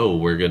me oh,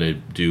 we're gonna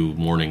do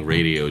morning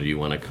radio. Do you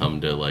want to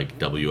come to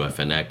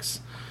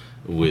WFNX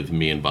with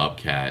me and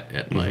Bobcat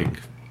at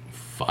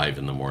 5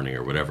 in the morning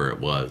or whatever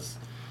it was?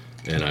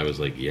 And I was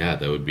like, yeah,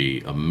 that would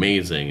be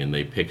amazing. And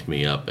they picked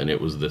me up, and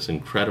it was this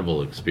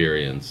incredible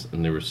experience,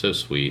 and they were so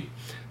sweet.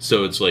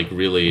 So it's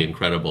really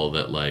incredible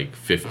that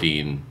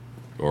 15,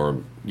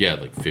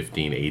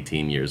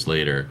 18 years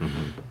later,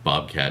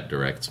 Bobcat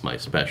directs my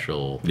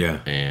special.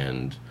 Yeah.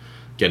 And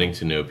getting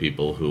to know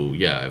people who,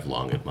 I've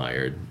long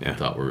admired and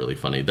thought were really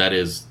funny. That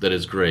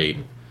is great.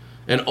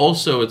 And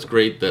also it's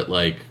great that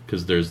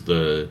because there's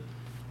the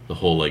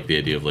whole the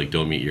idea of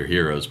don't meet your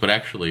heroes, but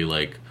actually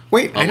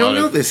wait, I don't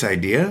know this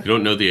idea. You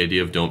don't know the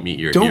idea of don't meet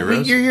your heroes? Don't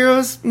meet your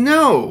heroes?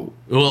 No.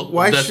 Well,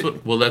 that's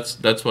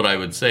what I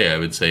would say. I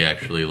would say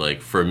actually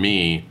for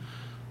me,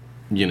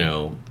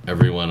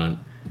 everyone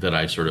that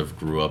I sort of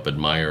grew up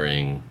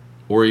admiring,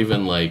 or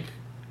even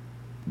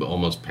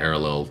almost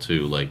parallel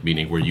to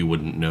meaning where you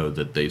wouldn't know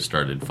that they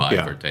started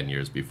 5 or 10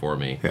 years before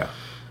me.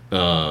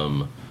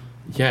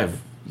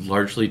 Have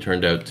largely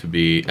turned out to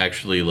be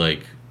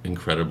actually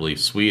incredibly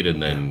sweet,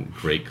 and then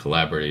great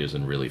collaborators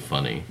and really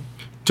funny.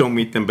 Don't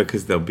meet them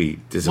because they'll be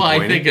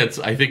disappointed.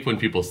 Well, I think when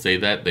people say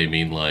that, they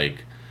mean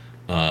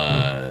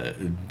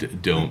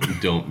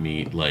don't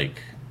meet,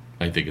 like,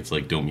 I think it's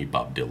like, don't meet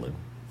Bob Dylan.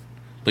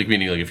 Like,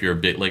 meaning, like, if you're a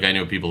bit, like, I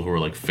know people who are,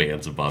 like,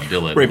 fans of Bob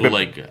Dylan, Right, who,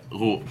 like,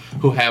 who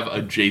have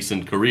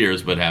adjacent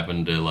careers, but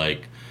happen to,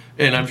 like,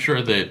 and I'm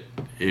sure that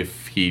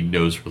if he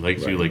knows or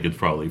likes you, like, it's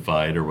probably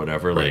fine or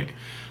whatever, Right.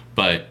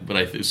 like,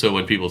 but so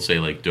when people say,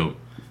 like, don't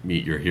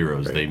meet your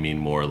heroes, they mean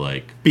more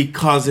like,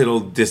 Because it'll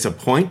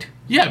disappoint?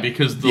 yeah,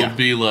 because they'll Yeah.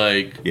 be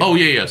like, Yeah. oh,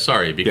 yeah,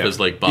 sorry, because,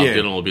 Yeah. like, Bob Yeah.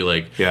 Dylan will be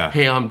like, Yeah.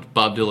 hey, I'm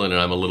Bob Dylan, and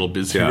I'm a little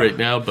busy Yeah. right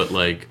now, but,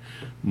 like,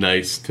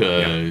 nice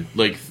to,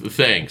 like,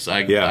 thanks,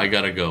 I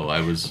gotta go. I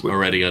was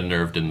already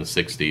unnerved in the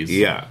 60s.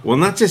 Yeah. Well,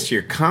 not just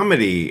your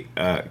comedy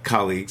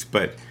colleagues,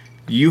 but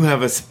you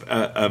have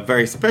a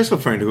very special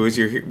friend who is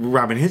your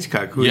Robin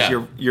Hitchcock, who is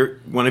Yeah. your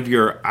one of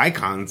your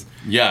icons.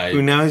 Yeah,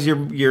 Who now is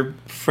your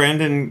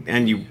friend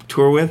and you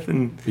tour with,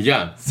 and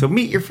yeah. so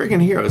meet your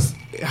friggin' heroes.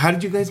 How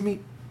did you guys meet?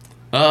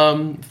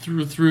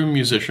 Through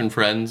musician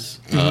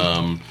friends,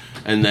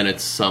 and then at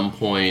some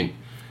point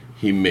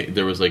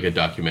there was like a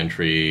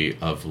documentary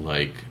of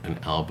like an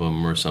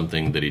album or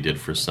something that he did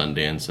for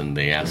Sundance, and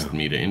they asked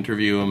me to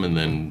interview him, and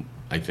then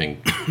I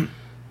think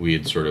we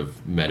had sort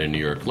of met in New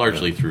York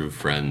largely through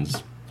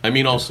friends. I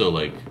mean, also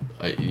like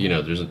I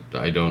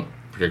don't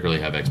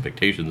particularly have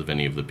expectations of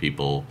any of the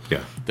people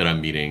that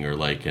I'm meeting or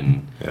like,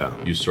 and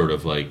you sort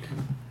of like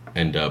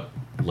end up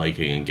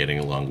liking and getting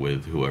along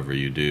with whoever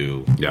you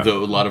do. Yeah.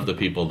 Though a lot of the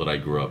people that I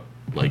grew up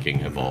liking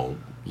have all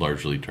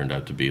largely turned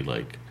out to be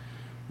like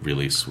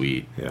really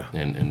sweet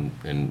and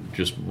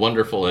just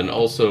wonderful, and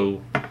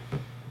also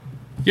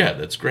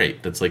that's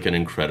great. That's like an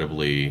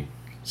incredibly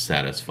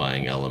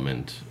satisfying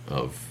element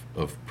of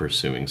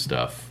pursuing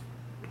stuff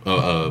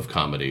of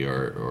comedy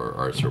or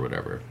arts or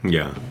whatever,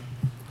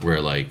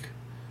 where like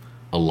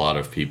a lot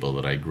of people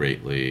that I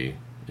greatly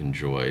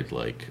enjoyed,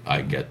 like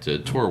I get to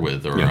tour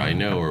with or I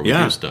know or we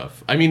do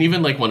stuff. I mean,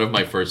 even like one of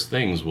my first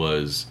things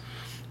was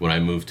when I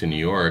moved to New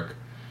York,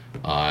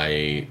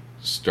 I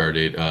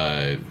started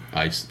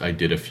I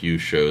did a few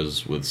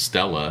shows with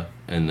Stella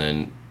and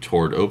then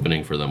toured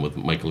opening for them with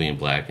Michael Ian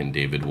Black and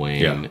David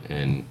Wayne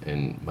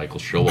and Michael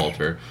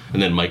Showalter,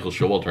 and then Michael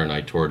Showalter and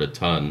I toured a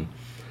ton.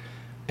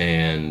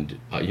 And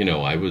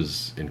I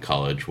was in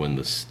college when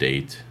the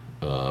State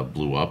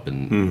blew up,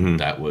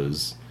 and it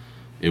was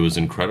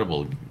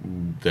incredible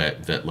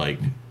that like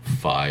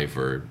 5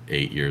 or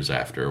 8 years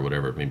after, or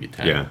whatever, maybe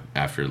 10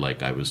 after,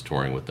 like I was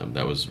touring with them.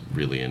 That was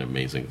really an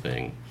amazing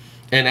thing.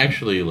 And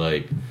actually,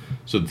 like,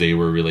 so they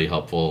were really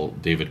helpful.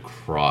 David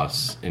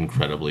Cross,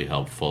 incredibly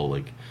helpful.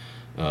 Like,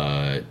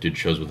 did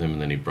shows with him,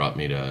 and then he brought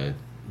me to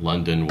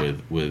London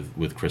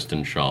with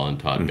Kristen Shaw and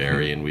Todd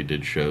Barry, and we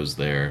did shows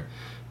there.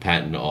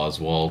 Patton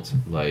Oswalt,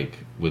 like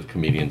with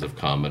Comedians of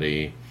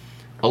Comedy.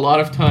 A lot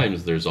of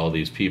times, there's all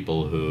these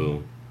people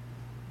who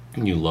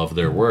you love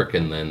their work,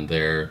 and then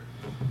they're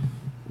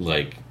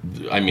like,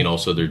 I mean,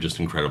 also they're just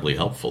incredibly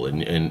helpful,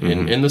 and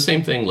the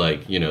same thing.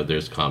 Like,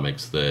 there's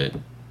comics that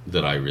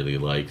I really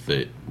like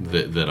that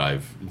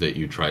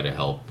you try to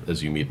help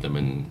as you meet them,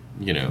 and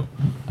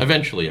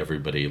eventually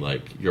everybody,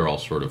 like, you're all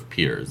sort of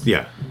peers.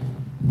 Yeah.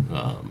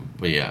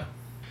 But yeah.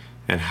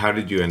 And how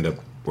did you end up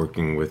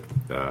working with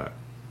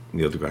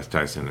Neil deGrasse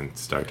Tyson and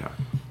Star Talk?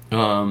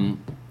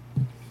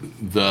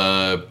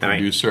 The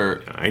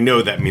producer. I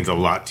know that means a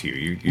lot to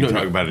you. You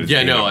talk about it as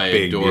being I a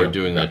big adore deal.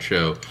 doing that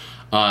show.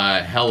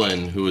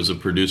 Helen, who was a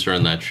producer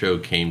on that show,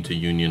 came to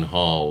Union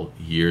Hall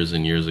years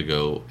and years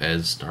ago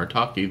as Star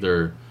Talk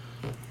either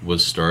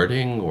was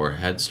starting or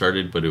had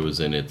started, but it was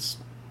in its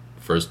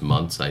first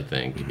months, I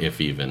think,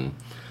 if even,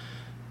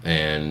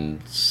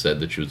 and said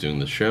that she was doing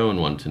the show and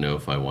wanted to know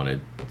if I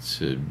wanted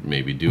to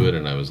maybe do it,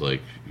 and I was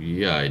like,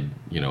 yeah,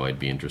 I'd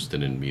be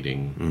interested in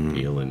meeting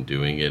Neil and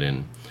doing it,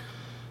 and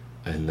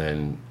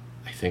then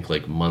I think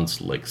like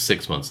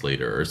 6 months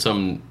later or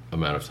some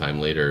amount of time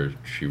later,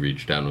 she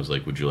reached out and was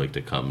like, would you like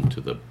to come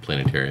to the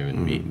planetarium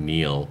and meet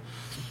Neil?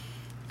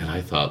 And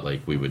I thought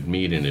like we would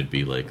meet and it'd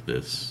be like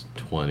this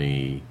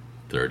 20-30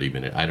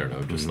 minute, I don't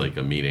know, just like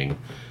a meeting.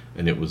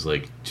 And it was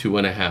like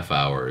 2.5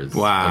 hours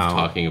of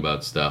talking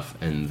about stuff.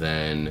 And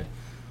then,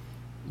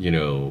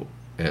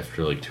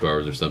 after like 2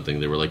 hours or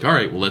something, they were like, all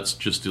right, well, let's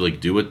just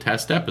do a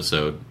test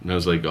episode. And I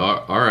was like,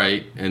 all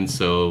right. And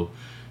so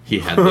he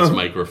had this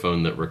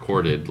microphone that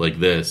recorded like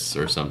this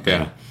or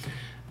something. Yeah.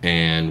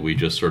 And we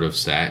just sort of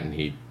sat and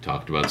he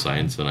talked about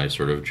science and I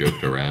sort of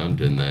joked around.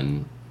 And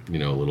then, a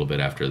little bit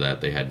after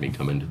that, they had me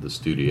come into the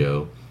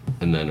studio.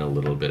 And then a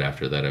little bit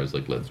after that, I was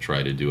like, let's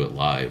try to do it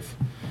live.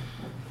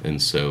 And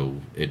so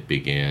it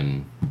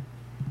began,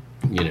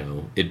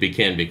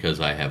 because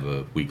I have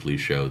a weekly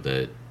show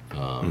that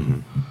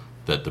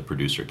that the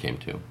producer came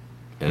to,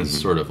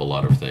 as sort of a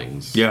lot of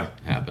things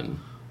happen.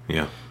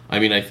 Yeah. I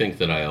mean, I think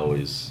that I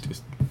always,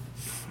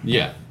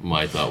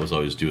 my thought was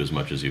always do as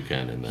much as you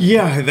can. And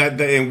then, that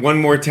and one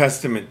more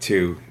testament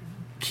to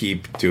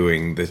keep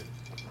doing the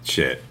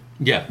shit.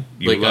 Yeah.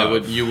 You like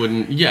love. you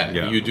wouldn't,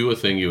 you do a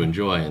thing you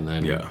enjoy and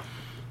then,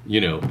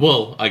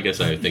 I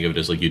guess I think of it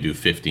as like you do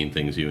 15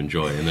 things you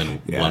enjoy and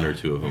then one or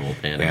two of them will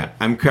pan out.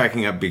 I'm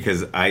cracking up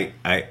because I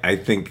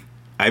think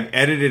I've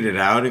edited it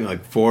out in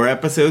like 4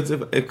 episodes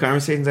of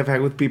conversations I've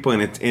had with people,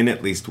 and it's in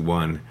at least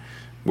one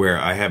where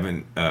I have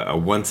a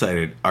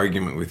one-sided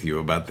argument with you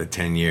about the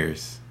 10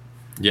 years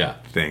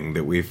thing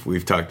that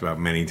we've talked about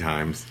many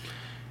times.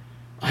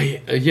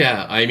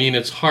 I mean,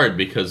 it's hard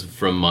because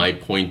from my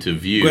point of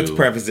view... Let's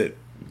preface it.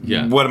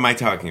 Yeah. What am I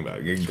talking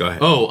about? Go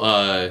ahead.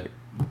 Oh,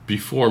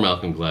 before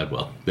Malcolm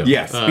Gladwell. No.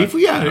 Yes. Before,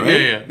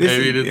 right?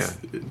 Yeah.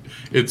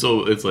 It's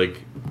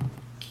like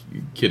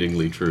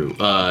kiddingly true.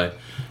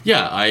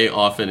 I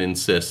often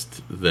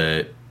insist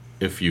that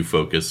if you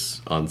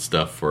focus on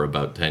stuff for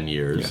about 10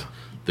 years,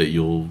 that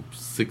you'll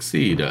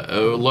succeed,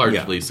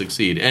 largely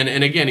succeed.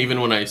 And again,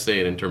 even when I say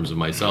it in terms of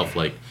myself,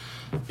 like,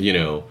 you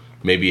know,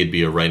 maybe it'd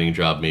be a writing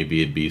job,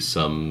 maybe it'd be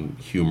some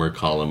humor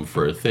column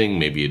for a thing,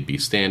 maybe it'd be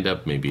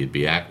stand-up, maybe it'd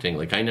be acting.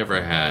 Like, I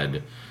never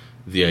had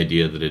the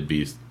idea that it'd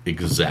be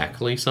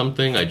exactly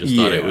something. I just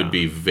thought it would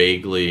be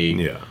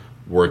vaguely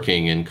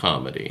working in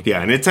comedy.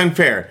 Yeah, and it's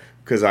unfair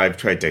because I've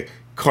tried to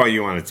call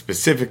you on it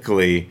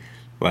specifically.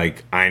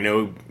 Like, I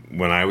know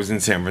when I was in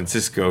San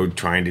Francisco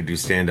trying to do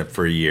stand-up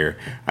for a year,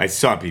 I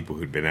saw people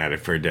who'd been at it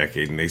for a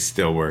decade and they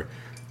still were...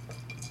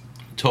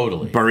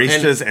 Totally.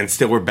 Baristas and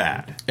still were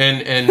bad.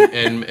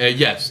 And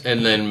yes,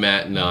 and then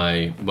Matt and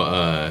I,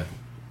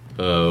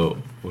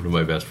 one of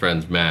my best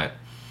friends, Matt,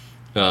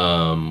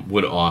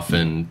 would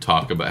often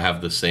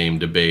have the same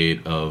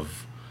debate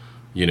of,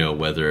 you know,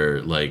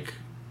 whether like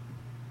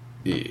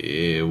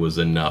it was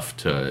enough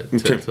to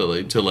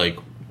like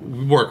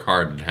work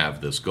hard and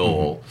have this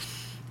goal,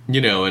 you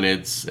know, and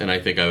I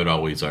think I would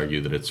always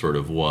argue that it sort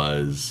of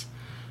was,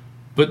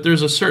 but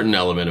there's a certain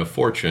element of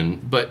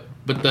fortune, but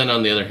then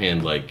on the other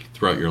hand, like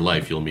throughout your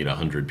life, you'll meet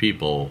 100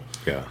 people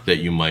that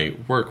you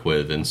might work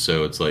with. And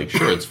so it's like,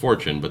 sure, it's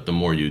fortune, but the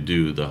more you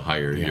do, the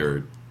higher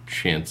your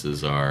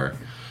chances are.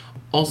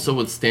 Also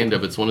with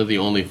stand-up, it's one of the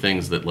only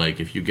things that, like,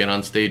 if you get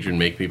on stage and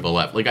make people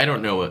laugh, like, I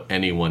don't know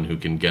anyone who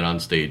can get on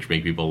stage,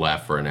 make people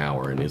laugh for an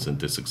hour and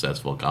isn't a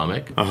successful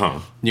comic.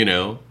 You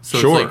know?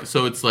 So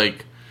it's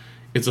like,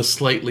 it's a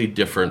slightly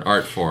different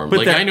art form. But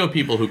like, I know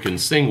people who can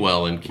sing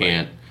well and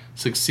can't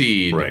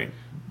succeed. Right.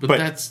 But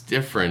that's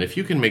different. If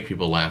you can make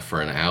people laugh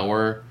for an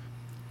hour...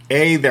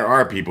 there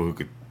are people who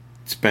could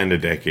spend a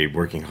decade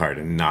working hard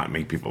and not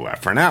make people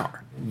laugh for an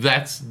hour.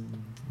 That's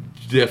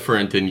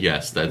different, and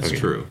yes, that's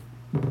true.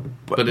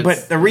 But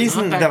the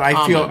reason that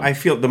I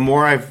feel the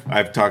more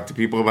I've talked to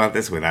people about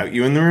this without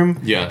you in the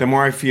room, the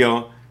more I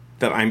feel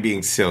that I'm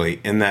being silly,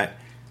 and that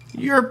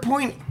your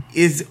point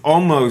is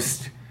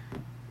almost,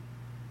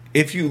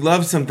 if you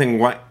love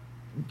something,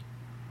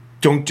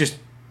 don't just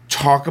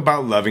talk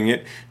about loving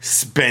it,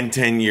 spend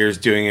 10 years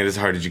doing it as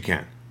hard as you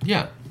can.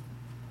 Yeah.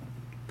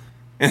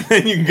 And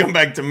then you can come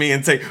back to me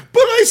and say,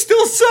 but I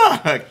still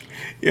suck.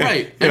 Yeah,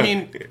 right. Yeah. I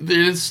mean, it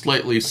is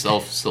slightly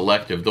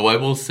self-selective, though I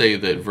will say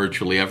that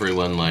virtually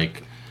everyone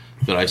like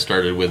that I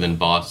started with in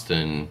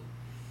Boston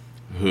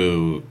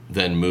who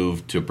then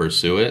moved to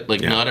pursue it, like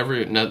not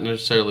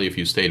necessarily if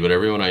you stayed, but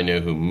everyone I know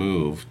who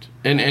moved,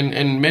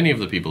 and many of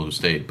the people who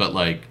stayed, but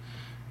like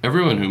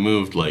everyone who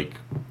moved, like,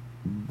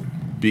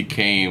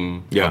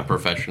 became a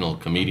professional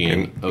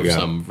comedian of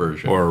some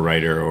version. Or a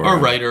writer.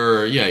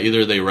 Or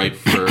either they write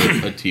for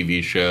a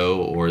TV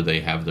show, or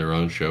they have their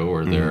own show,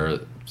 or they're a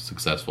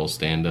successful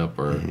stand-up,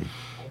 or,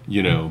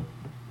 you know,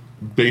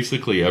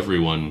 basically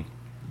everyone.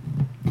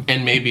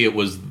 And maybe it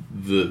was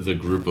the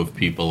group of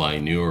people I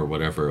knew, or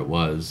whatever it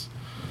was.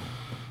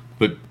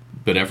 But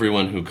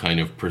everyone who kind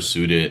of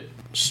pursued it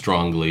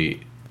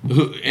strongly,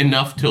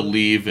 enough to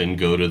leave and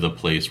go to the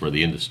place where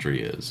the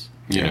industry is.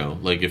 You know,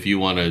 like if you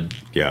want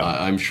to,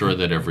 I'm sure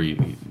that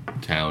every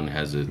town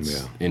has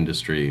its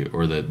industry,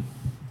 or that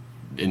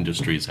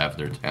industries have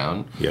their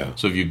town. Yeah.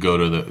 So if you go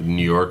to the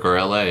New York or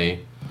LA,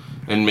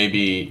 and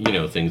maybe, you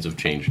know, things have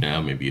changed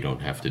now, maybe you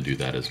don't have to do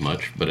that as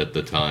much. But at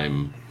the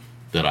time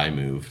that I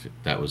moved,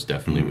 that was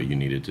definitely what you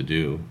needed to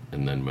do.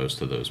 And then most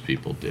of those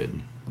people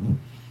did.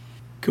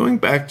 Going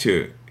back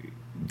to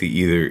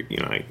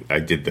I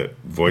did the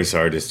voice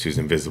artist who's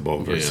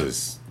invisible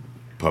versus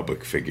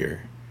public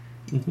figure.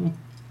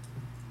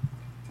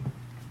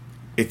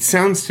 It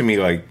sounds to me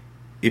like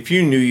if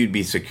you knew you'd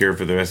be secure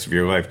for the rest of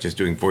your life just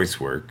doing voice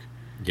work,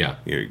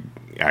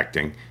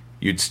 acting,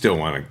 you'd still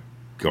want to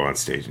go on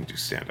stage and do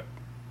stand-up.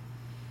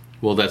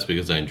 Well, that's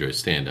because I enjoy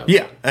stand-up.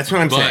 Yeah, that's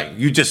what I'm saying.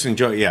 You just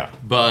enjoy,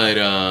 But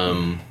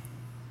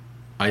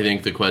I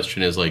think the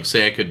question is, like,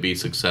 say I could be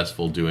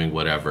successful doing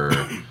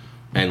whatever,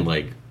 and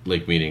like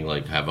meaning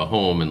like have a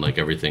home and like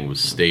everything was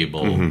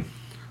stable.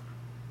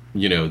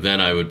 You know, then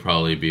I would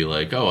probably be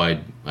like, oh,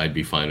 I'd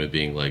be fine with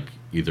being like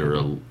either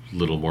a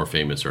little more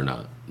famous or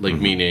not. Like,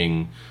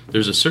 meaning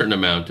there's a certain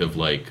amount of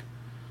like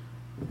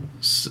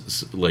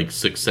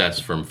success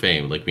from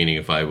fame. Like, meaning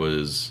if I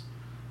was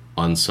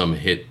on some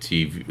hit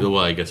TV, well,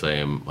 I guess I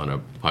am on a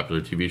popular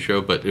TV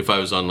show, but if I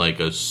was on like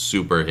a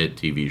super hit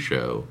TV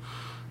show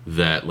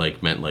that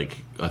like meant like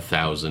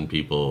 1,000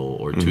 people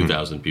or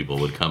 2,000 people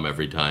would come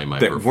every time I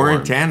performed. That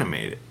weren't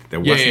animated. That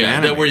wasn't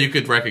animated. That where you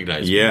could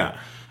recognize me. Yeah.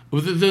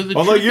 Well,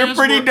 although you're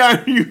pretty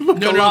done. You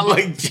look a lot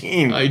like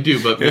Gene. I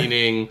do, but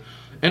meaning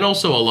And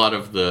also a lot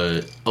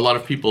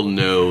of people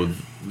know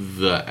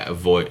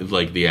the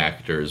like the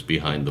actors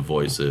behind the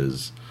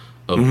voices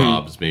of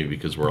Bob's, maybe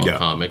because we're all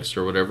comics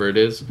or whatever it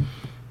is.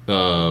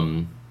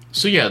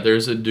 So yeah,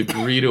 there's a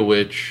degree to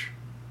which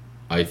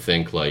I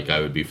think like I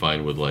would be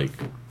fine with like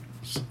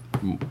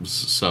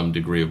some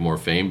degree of more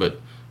fame,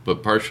 but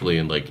partially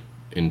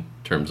in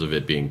terms of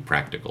it being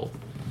practical.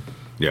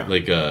 Yeah.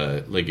 Like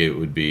it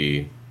would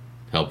be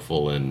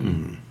helpful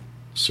in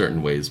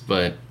certain ways,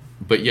 but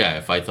yeah,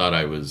 if I thought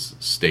I was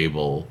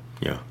stable,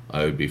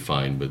 I would be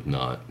fine with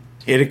not.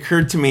 It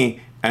occurred to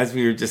me as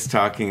we were just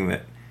talking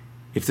that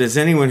if there's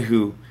anyone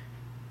who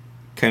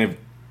kind of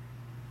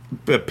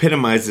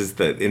epitomizes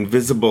the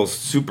invisible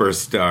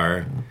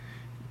superstar,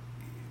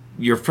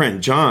 your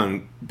friend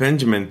John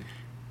Benjamin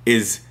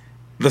is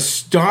the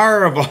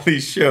star of all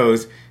these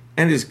shows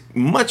and is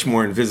much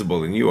more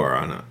invisible than you are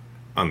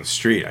on the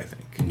street, I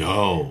think.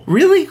 No.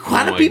 Really?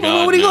 How do people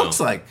know what he no. looks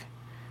like?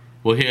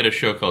 Well, he had a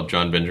show called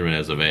John Benjamin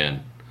Has a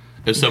Van.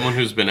 As someone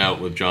who's been out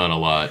with John a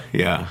lot,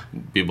 Yeah.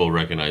 people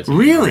recognize him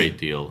Really? a great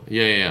deal.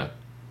 Yeah.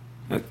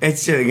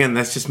 It's just, again,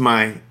 that's just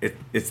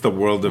it's the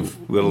world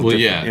of little Well,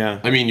 different. yeah.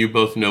 I mean, you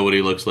both know what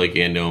he looks like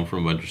and know him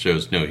from a bunch of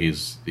shows. No,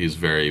 he's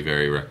very,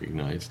 very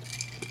recognized.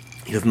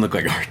 He doesn't look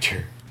like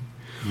Archer.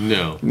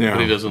 No, No.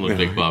 but he doesn't look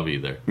No. like Bob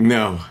either.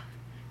 No.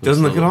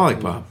 Doesn't look at all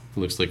like Bob.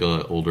 Looks like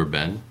an older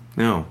Ben.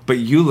 No. But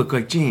you look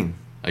like Gene.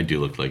 I do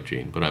look like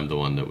Gene, but I'm the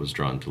one that was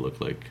drawn to look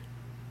like.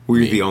 Were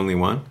you Me. the only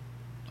one?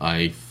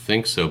 I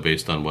think so,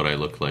 based on what I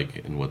look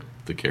like and what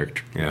the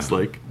character looks Yeah.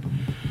 like.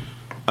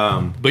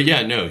 But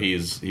yeah, no,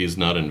 he's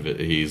not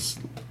he's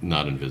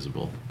not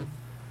invisible.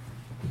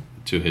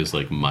 To his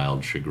like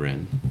mild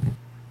chagrin.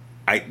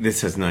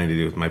 This has nothing to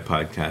do with my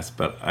podcast,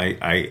 but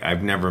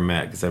I've never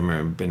met, because I've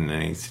never been in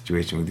any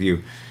situation with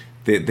you,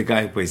 the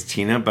guy who plays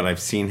Tina, but I've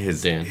seen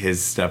Dan.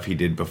 his stuff he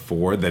did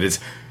before that is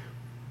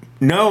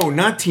no,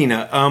 not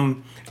Tina.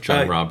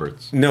 John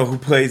Roberts. No, who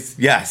plays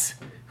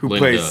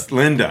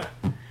Linda.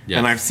 Yes.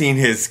 And I've seen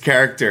his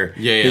character.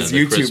 Yeah, his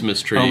the YouTube.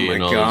 Christmas tree Oh my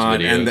and all god!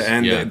 those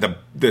videos. And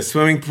the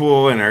swimming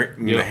pool and her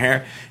and the Yeah.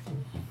 hair.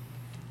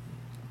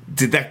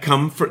 Did that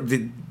come from?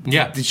 Did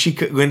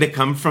Linda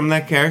come from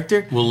that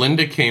character? Well,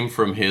 Linda came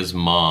from his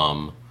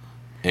mom,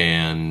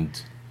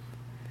 and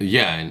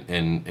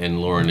and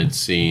Lauren had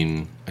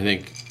seen, I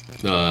think,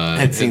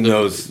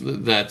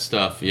 that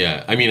stuff.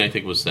 Yeah, I mean, I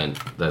think was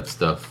sent that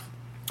stuff.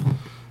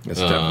 That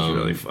stuff was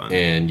really fun.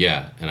 And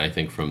I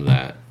think from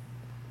that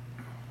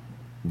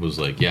was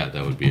like, that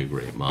would be a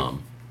great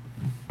mom,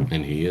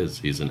 and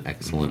he's an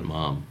excellent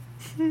mom.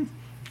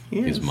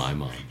 He's my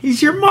mom,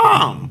 He's your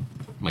mom.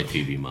 my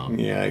TV mom.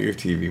 Yeah, your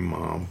TV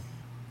mom.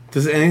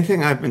 Does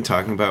anything I've been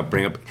talking about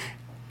bring up?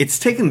 It's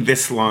taken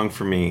this long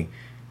for me.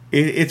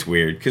 It's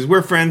weird because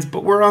we're friends,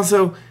 but we're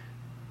also.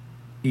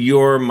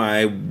 Your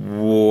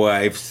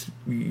wife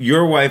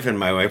and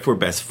my wife were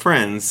best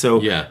friends,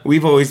 so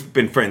we've always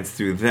been friends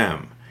through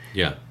them.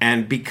 Yeah.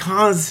 And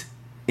because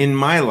in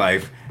my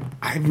life,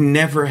 I've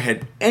never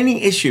had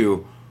any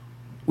issue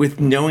with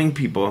knowing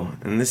people,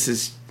 and this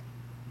is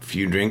a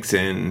few drinks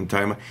in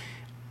time.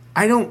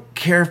 I don't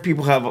care if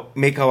people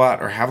make a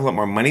lot or have a lot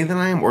more money than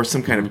I am, or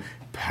some kind of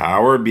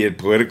power, be it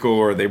political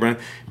or they run.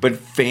 But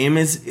fame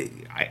is.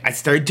 I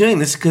started doing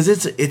this because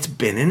it's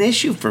been an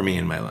issue for me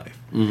in my life.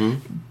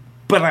 Mm-hmm.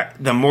 But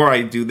the more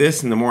I do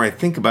this and the more I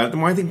think about it, the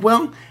more I think,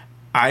 well,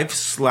 I've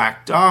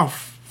slacked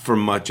off for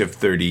much of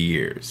 30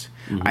 years.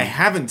 Mm-hmm. I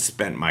haven't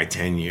spent my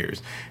 10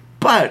 years,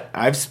 but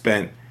I've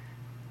spent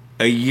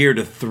a year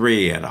to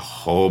 3 at a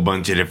whole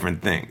bunch of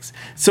different things.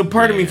 So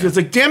part of me feels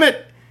like, damn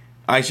it,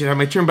 I should have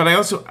my turn. But I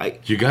also...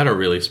 you got to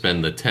really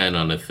spend the 10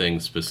 on a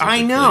thing specifically.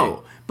 I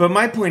know. But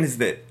my point is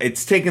that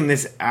it's taken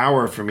this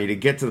hour for me to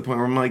get to the point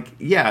where I'm like,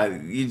 yeah,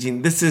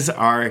 Eugene, this is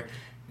our...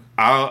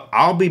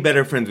 I'll be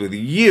better friends with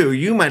you.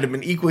 You might have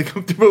been equally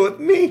comfortable with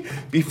me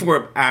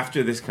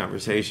after this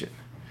conversation,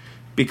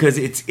 because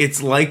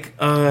it's like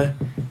a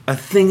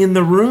thing in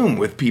the room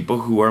with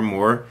people who are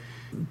more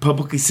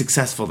publicly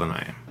successful than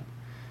I am.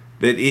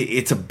 That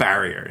it's a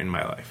barrier in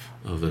my life.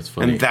 Oh, that's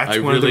funny. And that's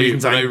one of the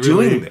reasons I'm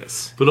doing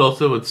this. But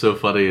also, what's so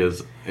funny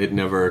is it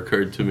never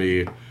occurred to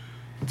me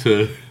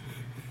to.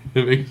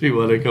 It makes me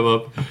want to come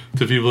up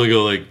to people and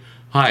go like,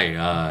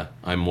 hi,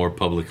 I'm more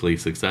publicly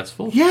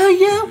successful. Yeah,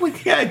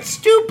 it's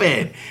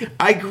stupid.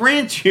 I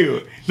grant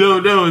you.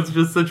 No, it's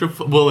just such a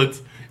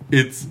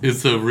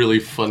it's a really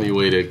funny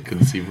way to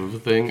conceive of a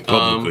thing.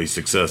 Publicly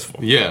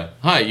successful. Yeah.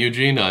 Hi,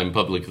 Eugene. I'm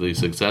publicly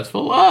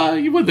successful.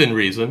 Within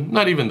reason.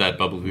 Not even that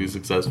publicly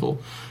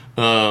successful.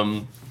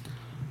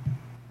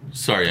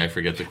 Sorry, I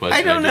forget the question.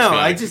 I don't know.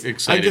 I just just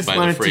excited by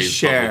wanted the phrase to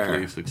share.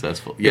 publicly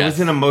successful. It was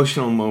an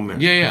emotional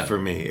moment for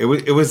me. It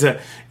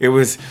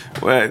was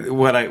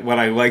what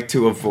I like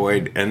to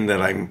avoid and that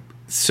I'm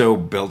so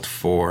built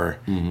for.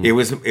 Mm-hmm.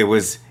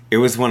 It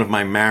was one of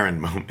my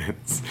Maron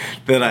moments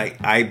that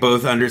I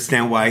both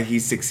understand why he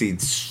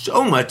succeeds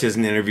so much as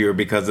an interviewer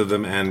because of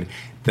them, and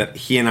that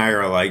he and I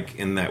are alike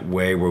in that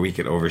way where we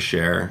could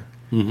overshare.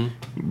 Mm-hmm.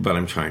 But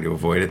I'm trying to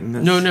avoid it.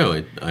 No.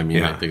 I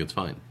think it's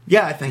fine.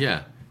 Yeah, I think.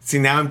 Yeah. See,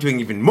 now I'm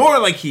doing even more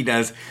like he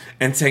does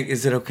and saying,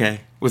 is it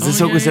okay?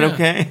 Was it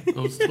okay? It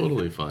was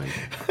totally fine.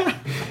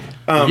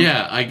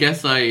 Yeah, I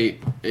guess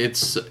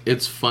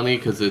it's funny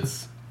because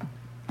it's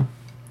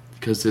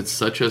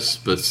such a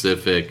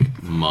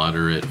specific,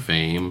 moderate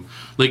fame.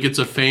 Like, it's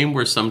a fame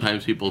where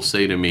sometimes people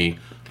say to me,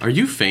 are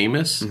you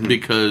famous? Mm-hmm.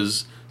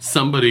 Because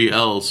somebody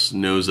else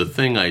knows a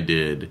thing I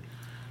did.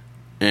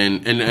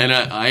 And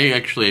I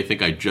actually, I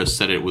think I just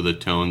said it with a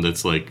tone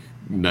that's, like,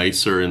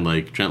 nicer and,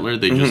 like, gentler.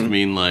 They just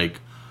mean, like,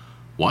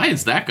 why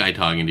is that guy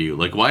talking to you?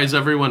 Like, why is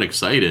everyone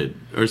excited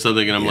or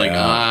something? And I'm like,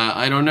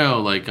 I don't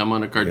know. Like, I'm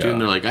on a cartoon.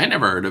 They're like, I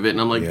never heard of it.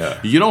 And I'm like,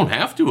 you don't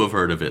have to have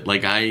heard of it.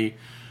 Like, I'm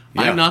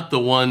not the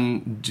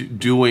one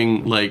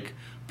doing, like,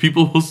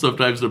 people will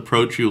sometimes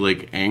approach you,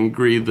 like,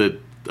 angry that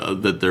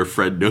their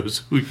friend knows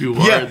who you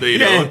are. They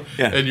don't.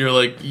 Yeah. And you're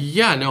like,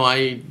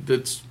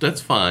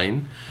 that's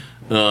fine.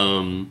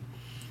 So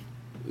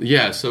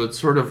it's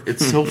sort of,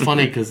 it's so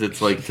funny because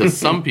it's like, to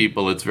some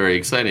people it's very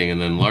exciting, and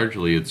then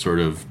largely it's sort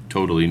of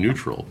totally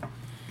neutral.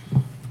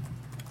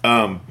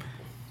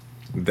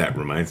 That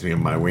reminds me of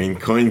my Wayne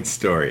Coyne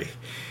story.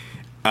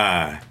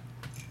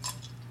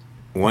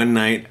 One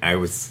night,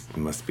 it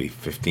must be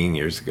 15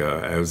 years ago,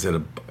 I was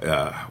at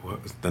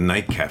the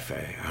Night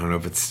Cafe. I don't know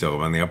if it's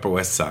still on the Upper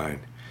West Side.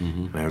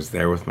 Mm-hmm. And I was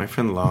there with my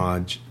friend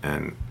Lodge,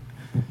 and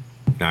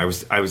I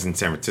was in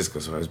San Francisco,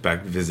 so I was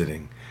back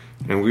visiting.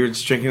 And we were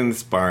just drinking in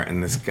this bar,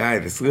 and this guy,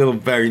 this little,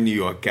 very New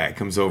York guy,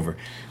 comes over,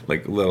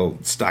 like a little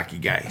stocky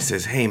guy. He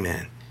says, hey,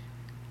 man,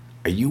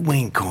 are you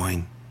Wayne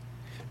Coyne?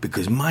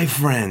 Because my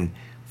friend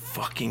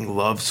fucking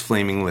loves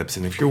Flaming Lips,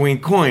 and if you're Wayne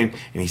Coyne,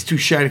 and he's too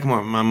shy to come over,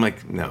 I'm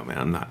like, no, man,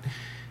 I'm not.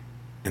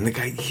 And the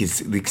guy, you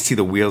can see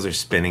the wheels are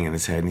spinning in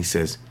his head, and he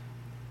says,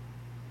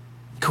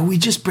 could we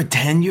just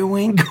pretend you're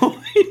Wayne Coyne?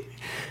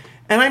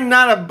 And I'm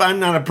not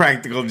a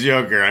practical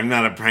joker. I'm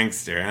not a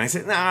prankster. And I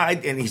said, nah,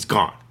 and he's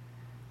gone.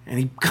 And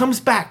he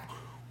comes back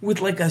with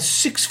like a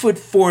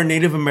 6'4"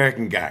 Native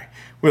American guy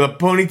with a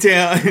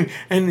ponytail,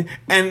 and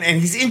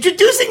he's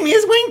introducing me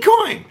as Wayne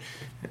Coyne.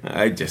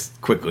 I just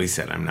quickly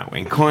said I'm not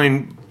Wayne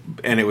Coyne,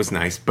 and it was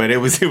nice, but it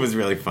was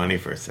really funny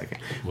for a second.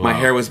 Wow. My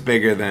hair was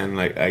bigger than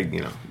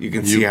you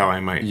can see how I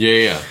might.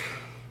 Yeah.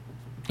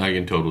 I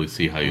can totally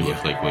see how you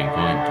look like Wayne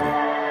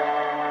Coyne.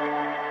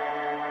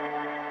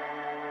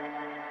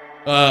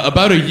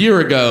 About a year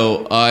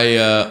ago,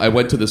 I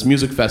went to this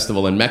music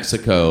festival in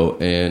Mexico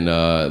in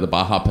the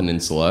Baja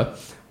Peninsula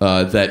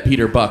that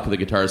Peter Buck, the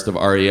guitarist of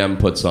REM,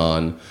 puts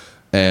on,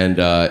 and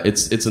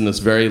it's in this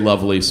very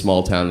lovely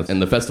small town.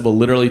 And the festival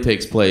literally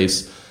takes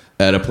place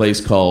at a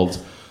place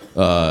called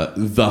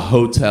the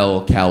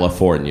Hotel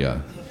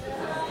California,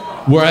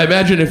 where I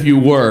imagine if you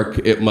work,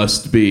 it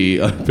must be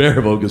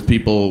unbearable because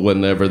people,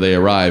 whenever they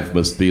arrive,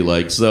 must be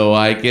like, so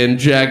I can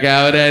check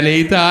out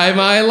anytime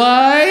I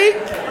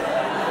like?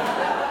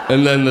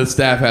 And then the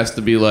staff has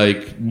to be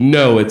like,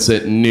 no, it's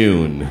at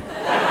noon.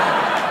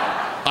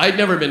 I'd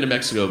never been to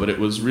Mexico, but it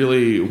was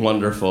really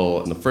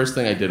wonderful. And the first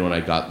thing I did when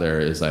I got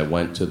there is I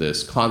went to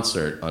this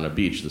concert on a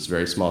beach, this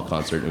very small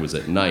concert, and it was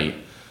at night,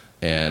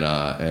 and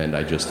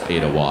I just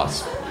ate a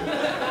wasp.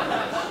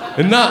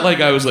 And not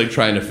like I was like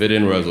trying to fit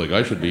in where I was like,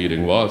 I should be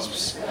eating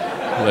wasps.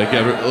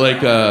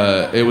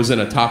 It was in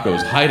a taco. I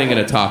was hiding in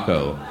a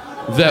taco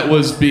that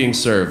was being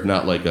served,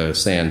 not like a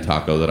sand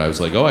taco that I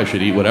was like, oh, I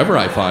should eat whatever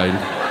I find.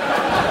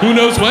 Who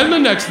knows when the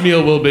next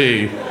meal will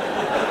be?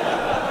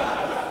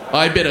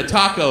 I bit a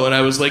taco and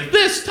I was like,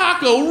 this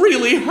taco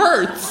really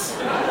hurts.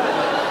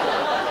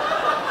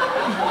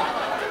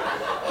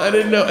 I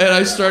didn't know. And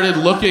I started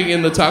looking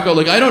in the taco.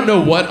 Like, I don't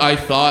know what I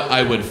thought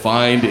I would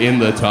find in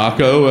the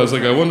taco. I was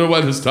like, I wonder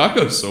why this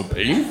taco is so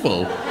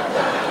painful.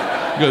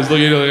 Because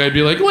looking at it, I'd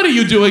be like, what are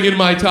you doing in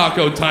my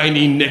taco,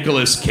 tiny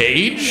Nicolas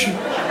Cage?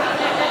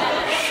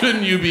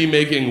 Shouldn't you be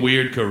making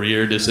weird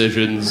career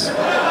decisions?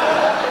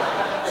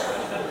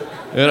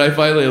 And I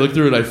finally looked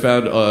through it, I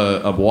found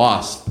a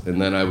wasp,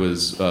 and then I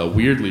was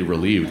weirdly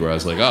relieved, where I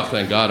was like, oh,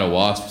 thank God a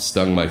wasp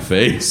stung my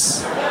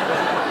face.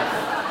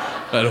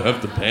 I don't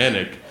have to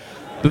panic.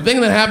 The thing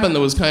that happened that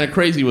was kind of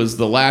crazy was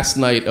the last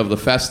night of the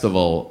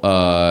festival,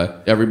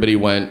 everybody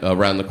went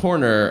around the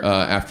corner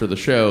after the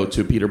show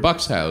to Peter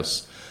Buck's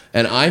house,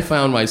 and I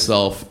found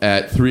myself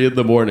at 3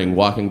 a.m.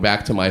 walking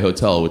back to my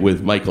hotel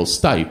with Michael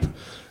Stipe.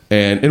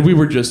 And we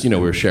were just, we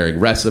were sharing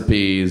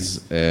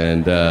recipes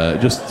and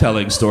just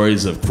telling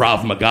stories of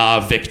Krav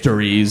Maga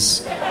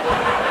victories.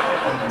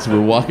 So we're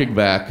walking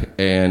back,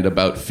 and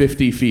about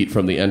 50 feet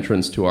from the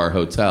entrance to our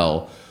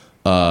hotel,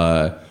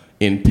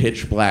 in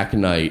pitch black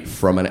night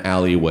from an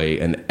alleyway,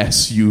 an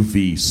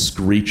SUV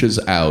screeches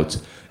out,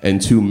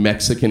 and 2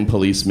 Mexican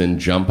policemen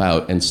jump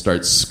out and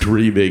start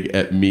screaming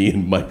at me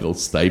and Michael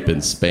Stipe in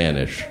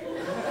Spanish.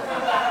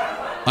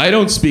 I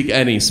don't speak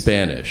any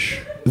Spanish.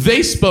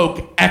 They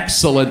spoke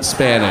excellent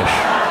Spanish.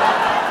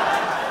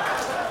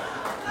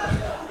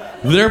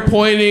 They're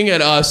pointing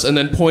at us and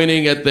then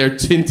pointing at their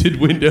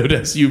tinted windowed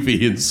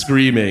SUV and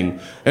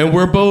screaming. And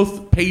we're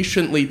both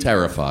patiently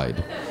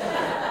terrified.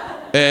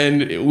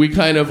 And we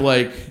kind of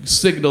like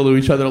signal to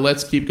each other,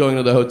 let's keep going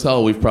to the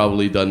hotel. We've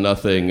probably done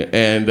nothing.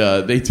 And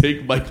they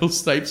take Michael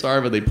Stipe's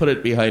arm and they put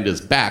it behind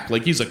his back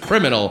like he's a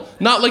criminal.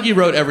 Not like he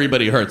wrote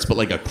Everybody Hurts, but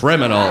like a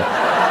criminal.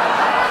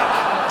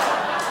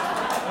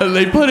 And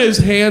they put his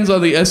hands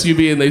on the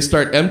SUV and they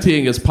start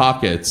emptying his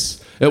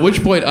pockets. At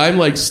which point I'm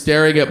like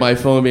staring at my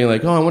phone being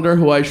like, oh, I wonder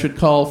who I should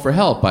call for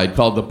help. I'd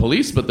called the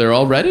police, but they're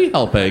already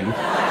helping.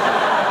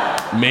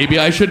 Maybe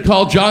I should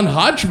call John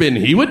Hodgman.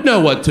 He would know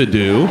what to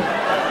do.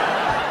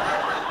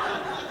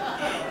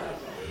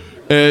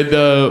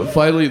 And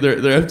finally,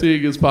 they're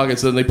emptying his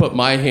pockets, and they put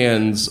my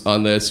hands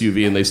on the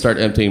SUV, and they start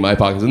emptying my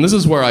pockets. And this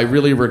is where I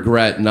really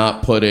regret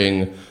not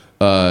putting,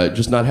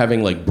 just not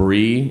having, like,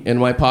 brie in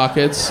my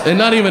pockets. And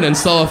not even in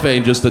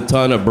cellophane, just a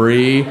ton of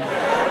brie,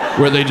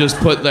 where they just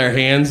put their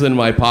hands in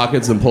my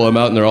pockets and pull them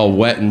out, and they're all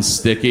wet and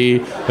sticky.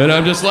 And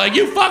I'm just like,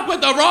 you fuck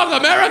with the wrong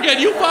American!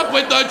 You fuck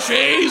with the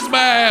cheese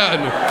man!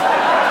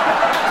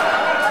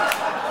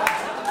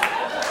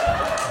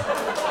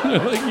 And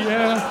they're like,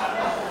 yeah.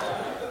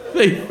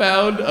 They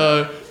found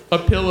a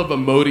pill of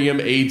Imodium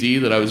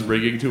AD that I was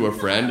bringing to a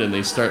friend, and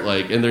they start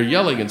and they're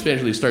yelling in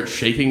Spanish. They start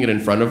shaking it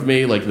in front of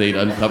me like they'd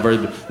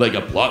uncovered like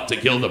a plot to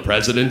kill the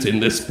president in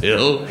this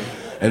pill,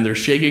 and they're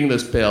shaking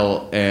this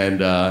pill,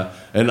 and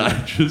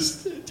I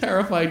just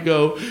terrified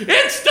go,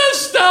 it's to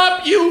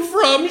stop you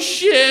from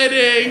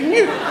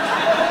shitting.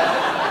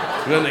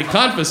 And then they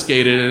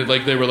confiscated it,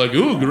 like they were like,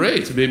 ooh,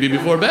 great, maybe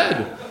before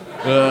bed.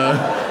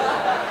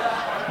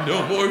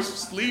 No more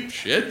sleep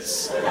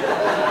shits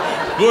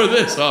for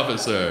this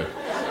officer.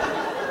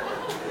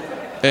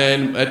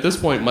 And at this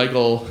point,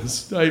 Michael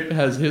Stipe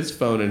has his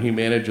phone, and he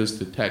manages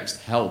to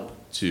text help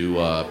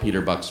to Peter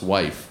Buck's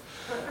wife.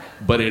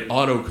 But it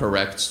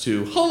autocorrects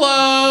to,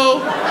 hello!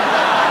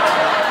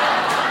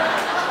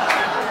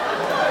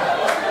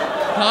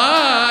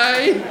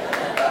 Hi!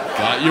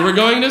 Thought you were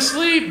going to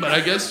sleep, but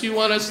I guess you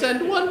want to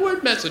send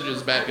one-word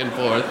messages back and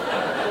forth.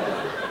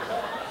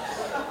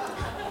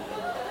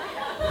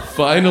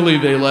 Finally,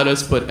 they let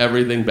us put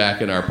everything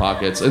back in our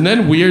pockets. And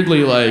then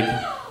weirdly, like,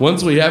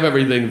 once we have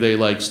everything, they,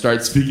 like,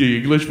 start speaking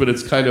English, but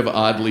it's kind of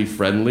oddly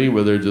friendly,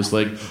 where they're just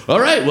like, all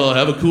right, well,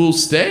 have a cool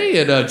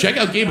stay, and check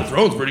out Game of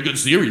Thrones, pretty good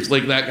series.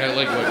 Like, that kind of,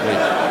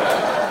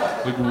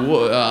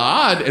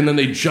 odd. And then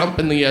they jump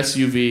in the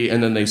SUV,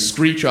 and then they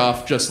screech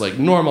off just like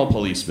normal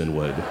policemen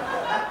would.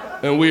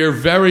 And we are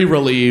very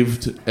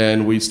relieved,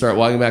 and we start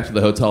walking back to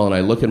the hotel, and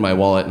I look in my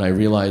wallet, and I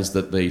realize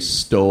that they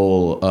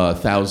stole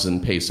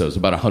 1,000 pesos,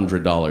 about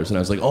 $100. And I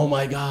was like, oh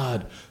my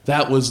God,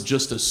 that was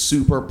just a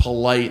super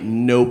polite,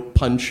 no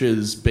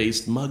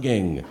punches-based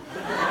mugging.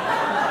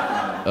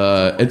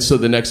 And so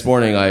the next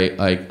morning,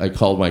 I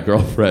called my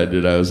girlfriend,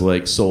 and I was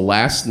like, so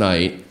last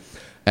night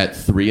at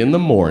 3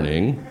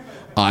 a.m,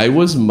 I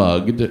was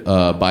mugged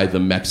by the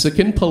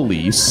Mexican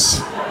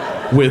police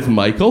with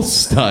Michael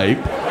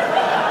Stipe.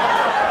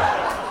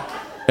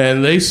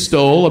 And they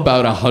stole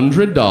about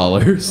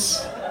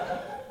 $100.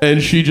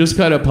 And she just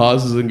kind of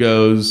pauses and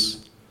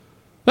goes,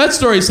 that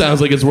story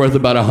sounds like it's worth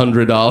about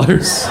 $100.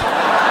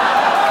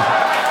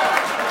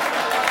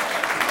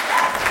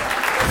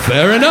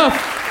 Fair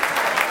enough.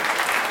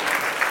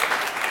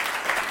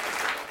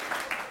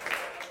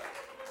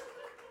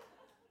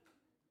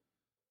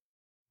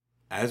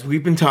 As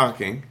we've been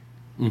talking,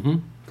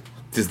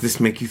 does this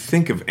make you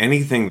think of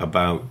anything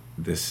about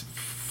this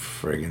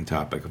friggin'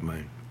 topic of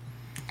mine?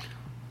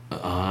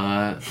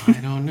 I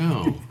don't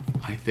know.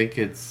 I think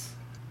it's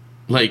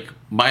like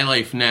my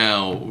life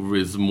now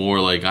is more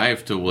like I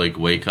have to like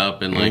wake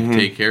up and like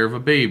take care of a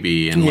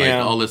baby and like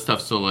all this stuff.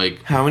 So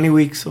like, how many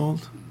weeks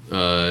old?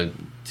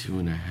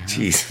 2.5.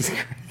 Jesus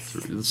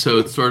Christ. So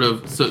it's sort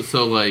of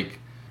so like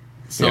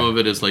some of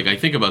it is like I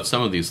think about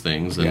some of these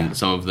things and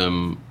some of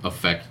them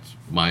affect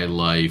my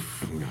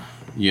life,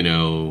 you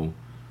know,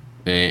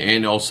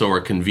 and also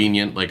are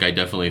convenient. Like I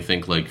definitely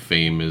think like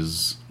fame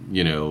is,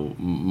 you know,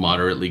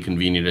 moderately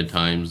convenient at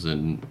times,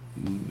 and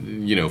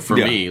you know, for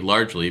me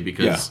largely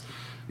because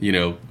you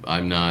know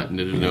I'm not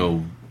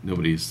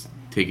nobody's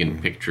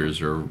taking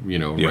pictures or you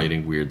know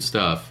writing weird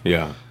stuff.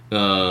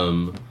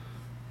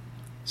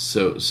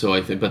 So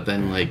I think, but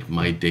then like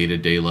my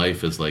day-to-day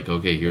life is like,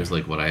 okay, here's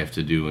like what I have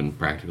to do in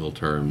practical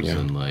terms,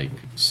 and like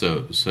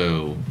so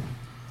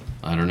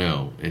I don't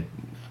know,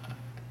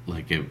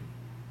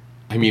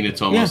 I mean,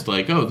 it's almost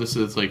like, oh, this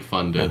is like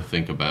fun to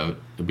think about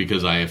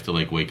because I have to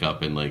like wake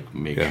up and like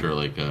make sure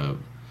like a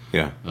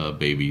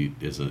baby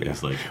is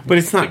like. But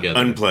it's not together.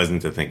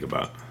 Unpleasant to think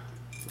about.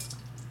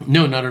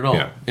 No, not at all.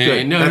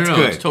 Yeah. No.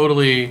 Good. It's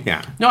totally.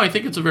 Yeah. No, I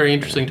think it's a very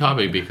interesting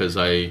topic because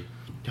I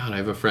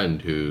have a friend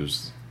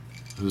who's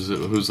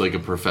like a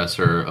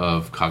professor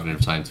of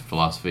cognitive science and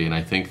philosophy, and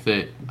I think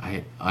that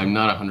I'm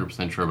not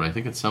 100% sure, but I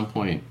think at some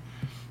point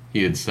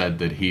he had said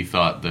that he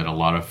thought that a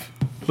lot of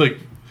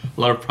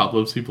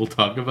problems people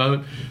talk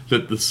about,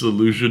 that the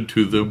solution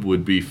to them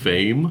would be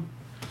fame,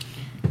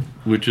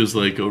 which is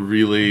like a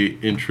really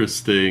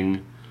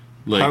interesting.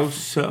 Like, how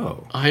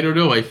so? I don't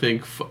know. I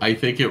think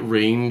it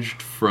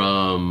ranged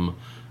from,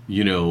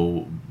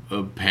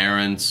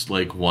 parents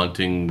like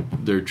wanting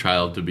their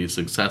child to be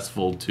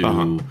successful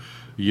to,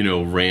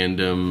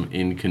 random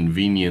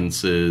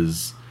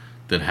inconveniences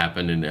that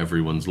happen in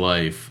everyone's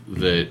life,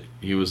 that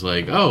he was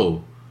like,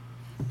 oh,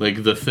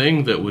 like the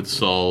thing that would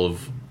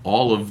solve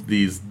all of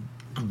these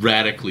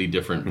radically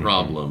different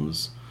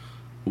problems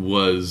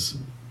was,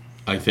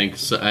 I think,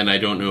 and I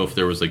don't know if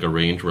there was like a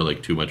range where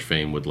like too much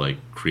fame would like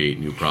create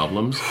new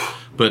problems,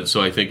 but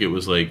so I think it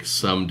was like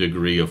some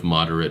degree of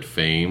moderate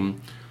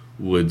fame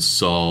would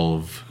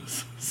solve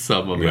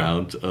some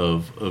amount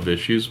of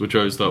issues, which I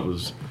always thought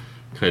was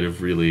kind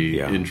of really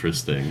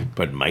interesting.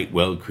 But might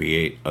well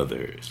create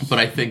others. But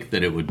I think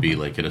that it would be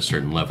like at a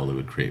certain level it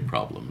would create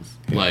problems.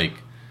 Like,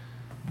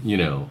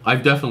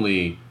 I've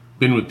definitely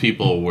been with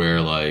people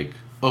where like,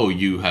 oh,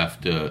 you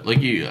have to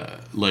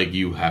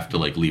you have to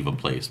like leave a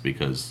place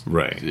because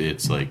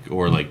it's like,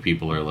 or like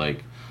people are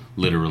like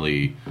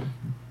literally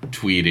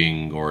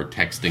tweeting or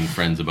texting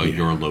friends about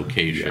your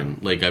location.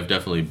 Like I've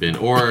definitely been,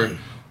 or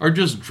are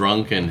just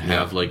drunk and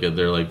have like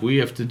they're like, we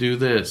have to do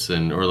this,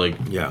 and or like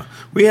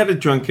we had a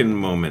drunken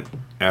moment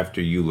after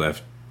you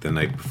left the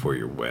night before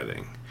your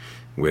wedding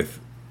with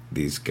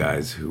these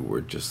guys who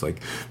were just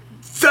like,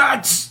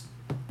 that's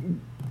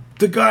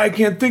the guy I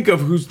can't think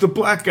of who's the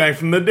black guy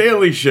from The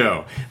Daily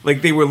Show.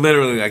 Like they were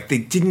literally like, they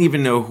didn't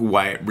even know who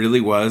Wyatt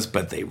really was,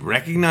 but they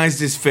recognized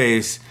his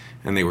face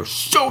and they were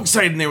so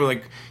excited and they were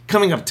like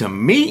coming up to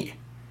me.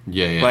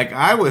 Like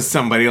I was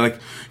somebody like,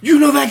 you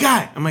know that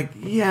guy? I'm like,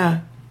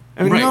 yeah.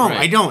 I mean,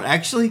 I don't.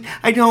 Actually,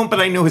 I don't, but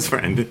I know his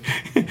friend.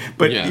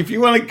 But if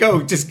you want to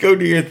go, just go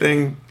do your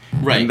thing.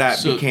 Right. And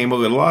that became a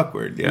little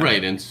awkward. Yeah.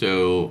 Right. And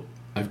so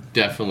I've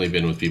definitely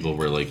been with people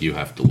where, like, you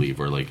have to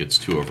leave or, like, it's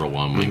too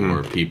overwhelming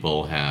where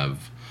people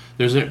have...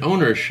 There's an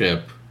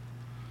ownership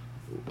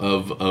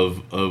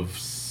of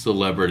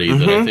celebrity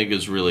that I think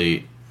is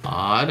really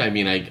odd. I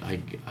mean,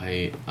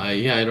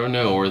 I don't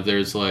know. Or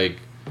there's, like,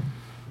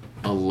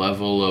 a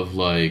level of,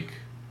 like...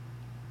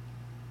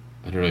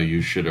 I don't know,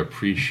 you should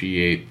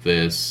appreciate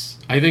this.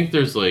 I think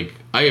there's like,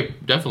 I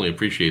definitely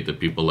appreciate that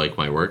people like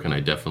my work, and I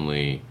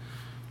definitely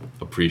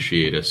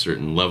appreciate a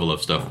certain level of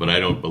stuff, but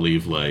I don't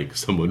believe like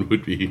someone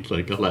would be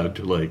like allowed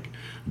to like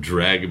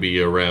drag me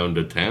around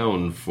a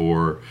town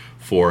for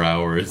 4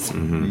 hours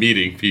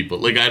meeting people.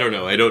 Like, I don't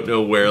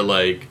know where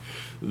like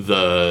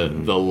the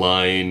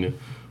line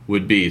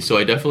would be. So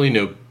I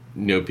definitely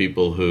know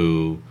people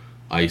who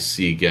I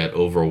see get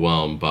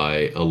overwhelmed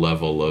by a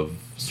level of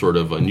sort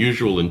of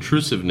unusual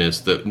intrusiveness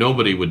that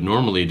nobody would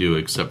normally do,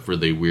 except for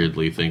they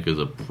weirdly think is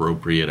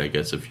appropriate, I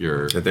guess, if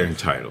you're... That they're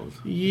entitled.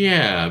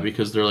 Yeah,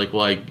 because they're like,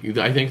 well,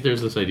 I think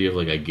there's this idea of,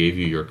 like, I gave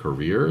you your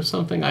career or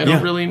something. I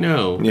don't really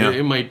know. Yeah.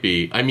 It might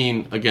be. I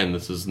mean, again,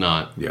 this is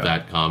not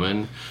that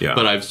common,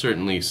 but I've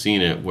certainly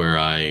seen it where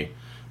I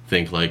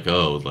think, like,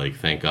 oh, like,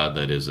 thank God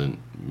that isn't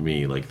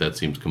me. Like, that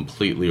seems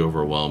completely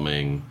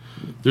overwhelming.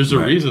 There's a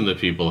reason that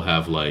people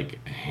have,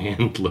 like,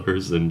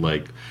 handlers and,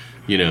 like,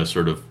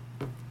 sort of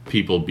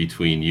people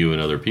between you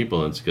and other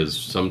people, and it's because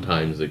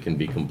sometimes it can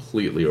be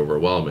completely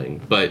overwhelming.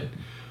 But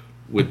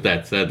with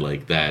that said,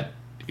 like, that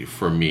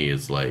for me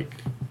is like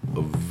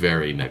a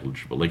very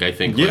negligible. Like, I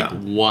think like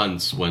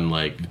once when,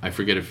 like, I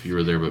forget if you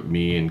were there, but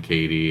me and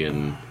Katie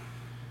and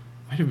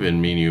might have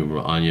been me and you,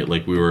 Anya,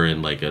 like, we were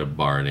in like at a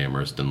bar in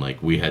Amherst, and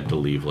like we had to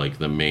leave like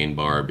the main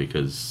bar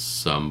because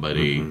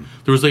somebody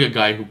there was like a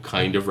guy who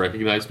kind of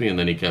recognized me, and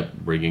then he kept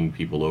bringing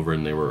people over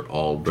and they were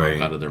all drunk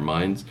out of their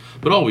minds,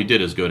 but all we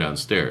did is go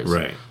downstairs.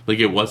 Like,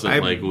 it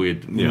wasn't like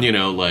we'd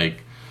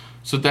like,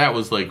 so that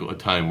was like a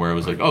time where I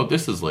was like, oh,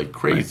 this is like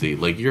crazy.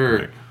 Like,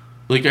 you're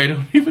like, I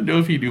don't even know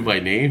if he knew my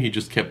name. He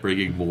just kept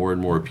bringing more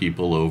and more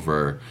people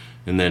over.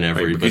 And then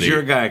everybody... because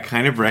you're a guy I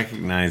kind of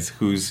recognize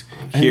who's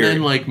here, and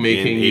then, like,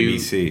 making in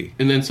ABC.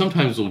 And then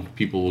sometimes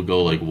people will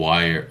go, like,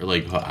 why...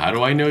 Like, how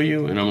do I know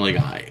you? And I'm like,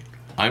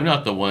 I'm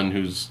not the one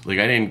who's... Like,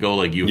 I didn't go,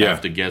 like, you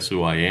have to guess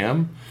who I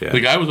am.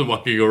 Like, I wasn't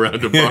walking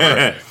around a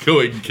bar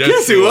going,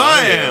 guess who I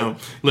am.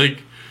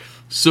 Like,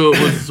 so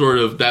it was sort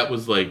of... That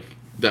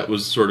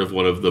was sort of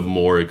one of the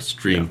more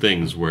extreme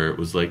things where it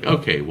was like,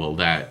 okay, well,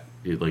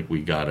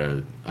 we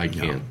gotta... I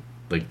can't...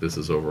 Like, this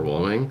is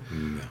overwhelming.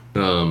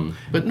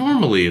 But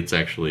normally it's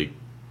actually,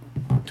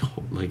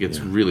 like, it's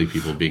really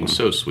people being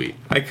so sweet.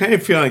 I kind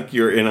of feel like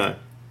you're in a...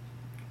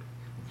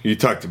 You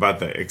talked about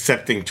the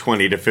accepting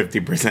 20 to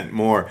 50%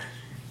 more.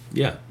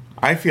 Yeah.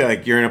 I feel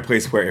like you're in a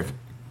place where if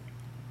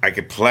I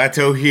could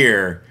plateau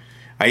here...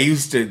 I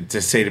used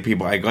to say to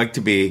people, I'd like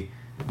to be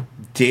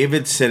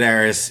David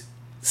Sedaris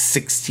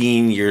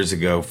 16 years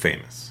ago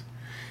famous.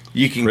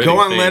 You can go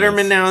on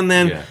Letterman now and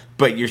then...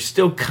 But you're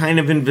still kind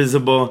of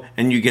invisible,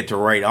 and you get to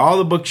write all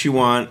the books you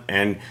want.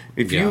 And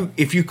if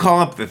you call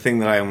up, the thing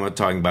that I'm always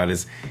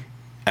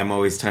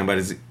talking about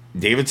is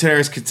David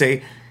Sedaris could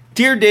say,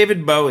 "Dear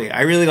David Bowie,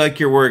 I really like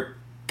your work.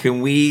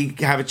 Can we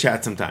have a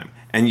chat sometime?"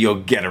 And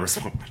you'll get a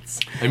response.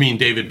 I mean,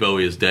 David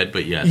Bowie is dead,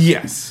 but yes.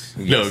 Yes.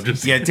 No,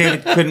 just... Yeah,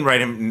 David couldn't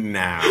write him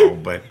now,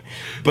 but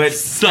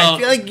so, I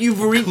feel like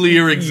you've reached...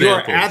 Clear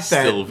example. You're at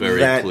still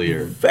very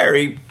clear.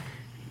 Very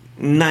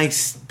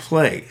nice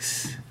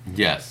place.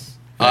 Yes.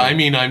 I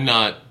mean, I'm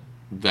not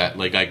that,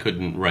 like, I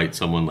couldn't write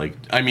someone like,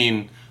 I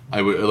mean,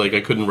 I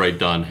couldn't write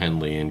Don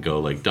Henley and go,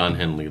 like, Don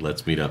Henley,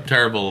 let's meet up.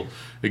 Terrible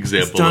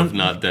example of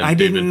not then I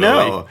David didn't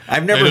know. Bowie.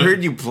 I've never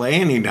heard you play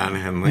any Don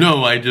Henley.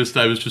 No, I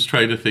was just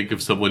trying to think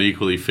of someone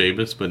equally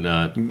famous, but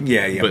not.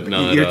 Yeah. But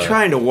not, you're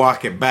trying to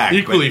walk it back.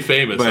 Equally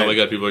famous. but- Oh my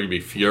god, people are going to be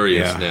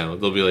furious Yeah. now.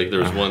 They'll be like,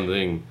 there's one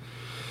thing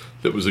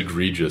that was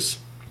egregious.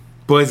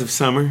 Boys of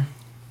Summer.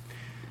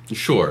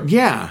 Sure.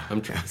 Yeah.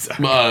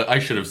 I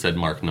should have said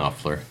Mark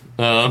Knopfler.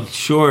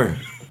 Sure.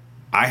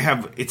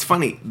 It's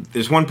funny,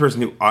 there's one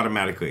person who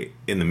automatically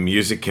in the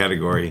music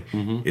category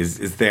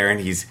is there,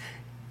 and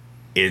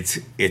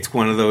it's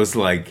one of those,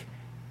 like,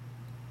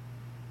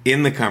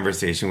 in the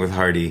conversation with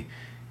Hardy,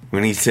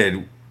 when he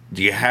said,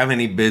 do you have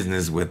any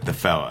business with the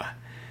fella?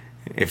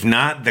 If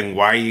not, then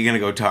why are you going to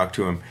go talk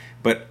to him?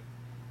 But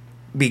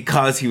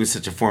because he was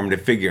such a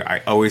formative figure,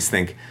 I always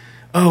think,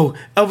 oh,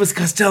 Elvis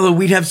Costello,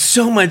 we'd have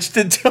so much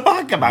to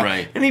talk about.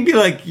 Right. And he'd be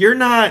like, you're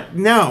not,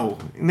 no.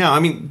 I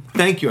mean,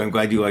 thank you. I'm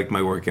glad you liked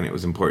my work and it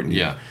was important to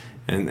you. Yeah.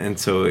 And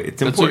so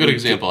it's important. That's a good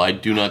example. I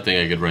do not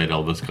think I could write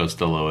Elvis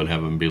Costello and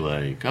have him be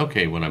like,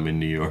 okay, when I'm in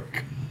New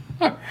York.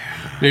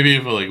 Maybe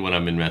if, like, when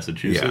I'm in Yeah.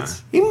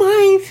 Massachusetts. He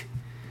might.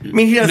 I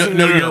mean, he doesn't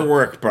know your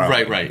work,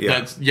 probably. Right.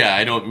 Yeah.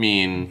 I don't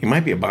mean... He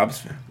might be a Bob's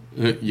fan.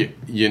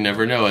 You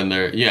never know, and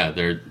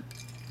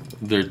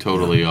they're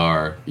totally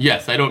are.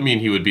 Yes, I don't mean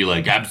he would be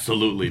like,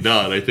 absolutely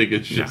not. I think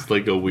it's just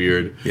like a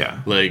weird,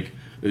 like,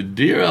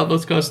 dear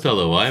Elvis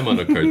Costello, I am on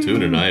a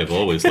cartoon and I have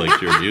always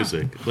liked your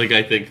music. Like,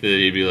 I think that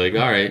he'd be like,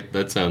 all right,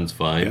 that sounds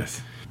fine.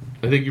 Yes.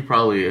 I think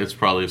it's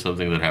probably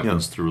something that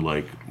happens through,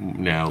 like,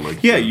 now,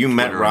 like, Yeah, through you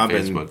met Twitter and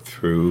Robin Facebook.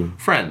 through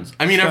Friends.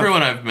 I mean, stuff.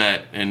 everyone I've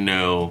met and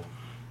know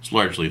is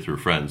largely through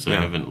friends. I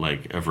Yeah. haven't,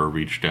 like, ever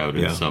reached out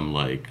in Yeah. some,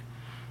 like,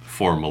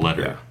 formal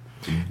letter.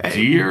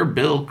 Dear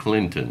Bill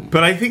Clinton.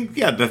 But I think,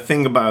 the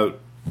thing about,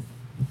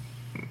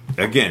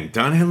 again,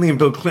 Don Henley and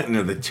Bill Clinton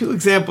are the two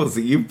examples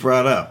that you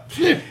brought up.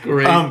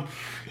 Great.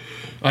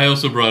 I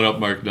also brought up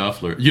Mark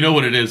Knopfler. You know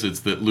what it is? It's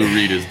that Lou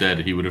Reed is dead.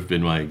 He would have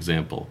been my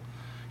example.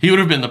 He would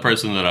have been the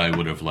person that I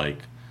would have, like...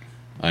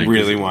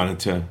 Really wanted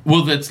to...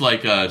 Well, that's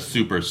like a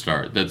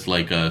superstar. That's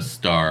like a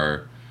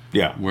star...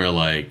 Yeah. Where,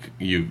 like,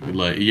 we're,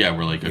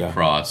 like,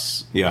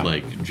 across,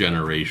 like,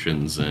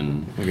 generations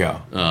and...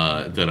 Yeah.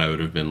 That I would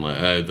have been,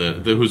 like...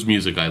 whose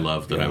music I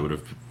love that I would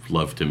have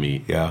loved to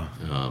meet. Yeah.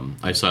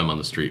 I saw him on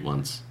the street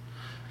once,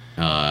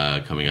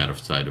 coming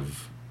outside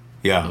of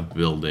a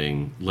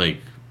building, like,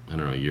 I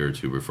don't know, a year or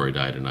two before he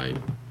died, and I,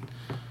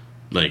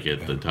 like,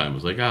 at the time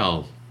was like,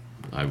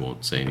 I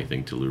won't say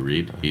anything to Lou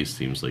Reed. He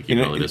seems like he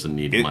probably doesn't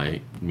need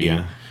me.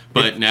 Yeah.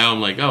 But now I'm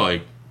like,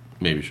 I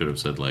maybe should have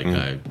said, like,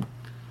 I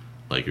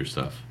like your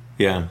stuff.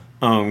 Yeah.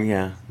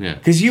 Yeah. Yeah.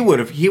 Because you would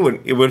have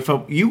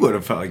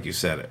felt like you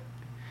said it.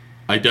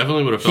 I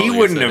definitely would have felt He like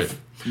wouldn't I said have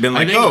it. been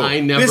like,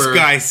 this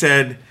guy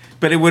said,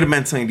 but it would have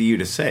meant something to you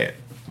to say it.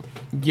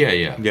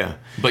 Yeah.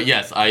 But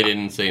yes, I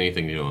didn't say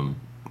anything to him.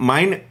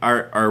 Mine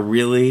are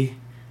really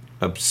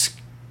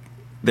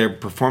they're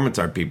performance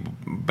art people.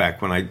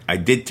 Back when I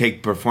did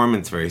take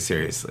performance very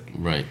seriously.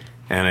 Right.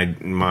 And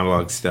I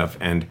monologue stuff,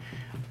 and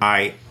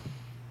I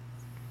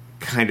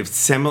kind of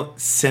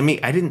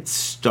semi I didn't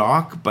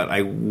stalk, but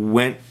I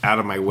went out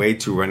of my way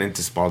to run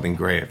into Spalding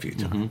Gray a few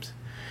times.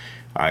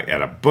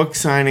 At a book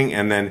signing,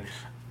 and then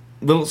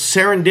little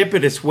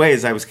serendipitous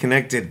ways I was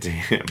connected to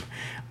him.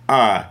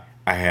 I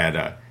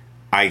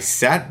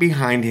sat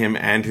behind him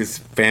and his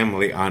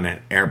family on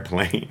an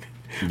airplane,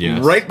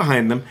 right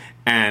behind them,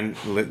 and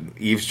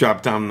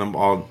eavesdropped on them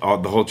all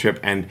the whole trip.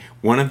 And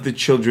one of the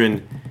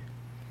children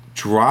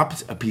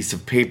dropped a piece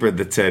of paper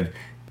that said,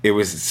 it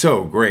was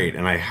so great,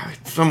 and I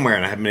haven't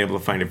been able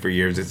to find it for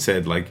years. It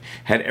said, like,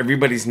 had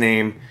everybody's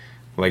name,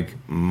 like,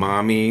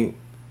 mommy,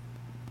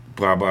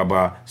 blah blah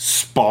blah,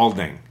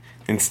 Spalding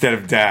instead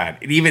of dad.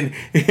 It even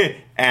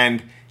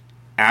and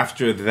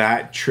after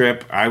that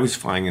trip, I was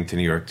flying into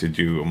New York to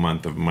do a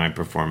month of my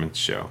performance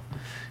show,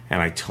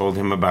 and I told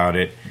him about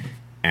it.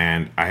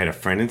 And I had a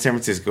friend in San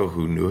Francisco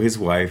who knew his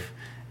wife,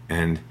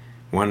 and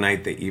one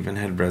night they even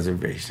had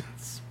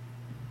reservations.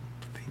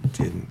 But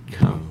they didn't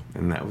come,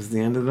 and that was the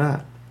end of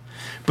that.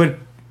 But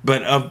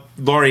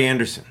Laurie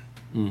Anderson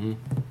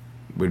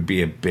would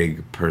be a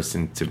big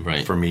person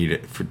for me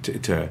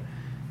to.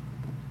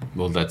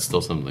 Well, that's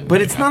still something.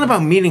 But it's not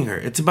about meeting her.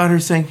 It's about her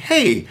saying,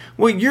 "Hey,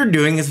 what you're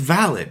doing is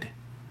valid."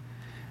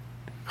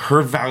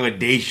 Her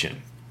validation,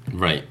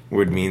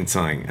 would mean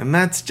something, and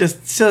that's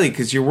just silly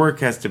because your work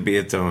has to be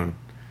its own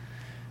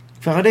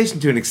validation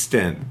to an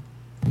extent.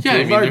 Yeah, I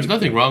mean, there's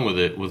nothing wrong with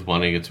it, with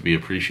wanting it to be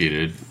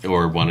appreciated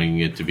or wanting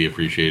it to be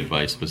appreciated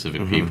by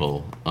specific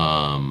people.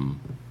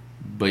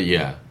 But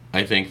yeah,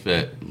 I think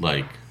that,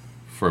 like,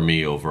 for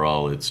me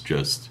overall, it's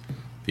just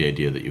the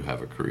idea that you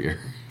have a career.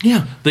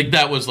 Yeah. Like,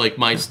 that was, like,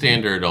 my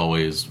standard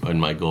always,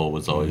 and my goal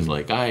was always,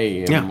 like, I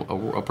am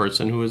a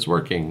person who is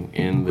working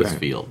in this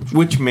field.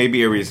 Which may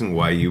be a reason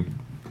why you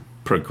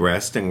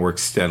progressed and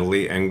worked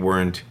steadily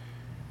and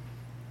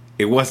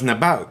it wasn't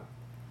about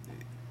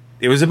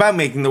it was about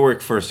making the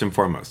work first and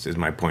foremost, is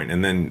my point,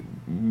 and then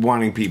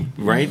wanting people,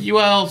 right?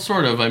 Well,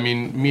 sort of. I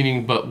mean,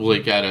 meaning, but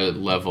like at a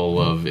level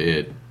of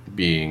it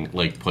being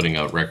like putting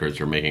out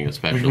records or making a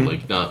special,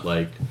 like not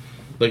like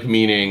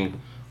meaning.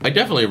 I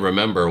definitely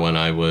remember when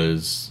I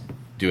was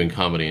doing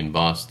comedy in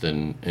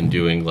Boston and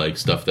doing like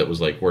stuff that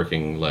was like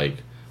working,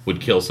 like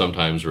would kill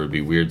sometimes or would be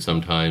weird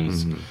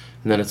sometimes, and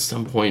then at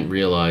some point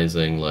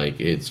realizing like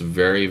it's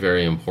very,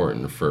 very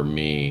important for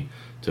me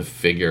to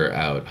figure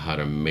out how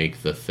to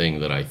make the thing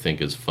that I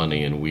think is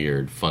funny and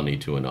weird funny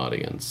to an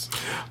audience.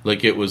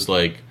 Like it was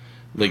like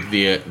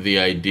the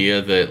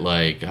idea that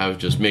like I was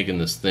just making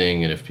this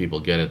thing and if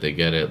people get it, they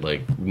get it.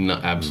 Like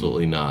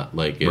absolutely not.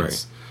 Like it's.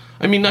 Right.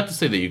 I mean, not to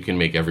say that you can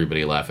make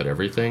everybody laugh at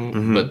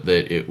everything, but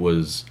that it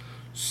was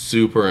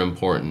super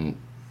important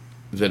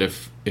that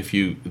if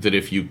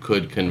you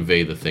could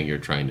convey the thing you're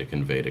trying to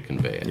convey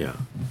it. Yeah.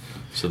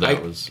 So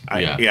that was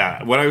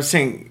yeah. What I was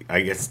saying,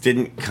 I guess,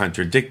 didn't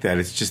contradict that.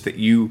 It's just that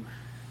you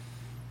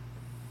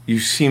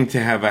seem to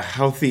have a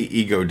healthy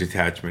ego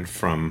detachment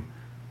from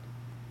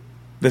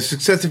the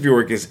success of your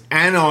work is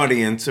an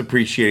audience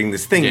appreciating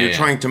this thing you're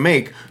trying to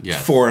make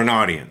for an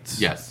audience.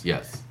 Yes.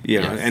 You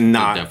know, yes, and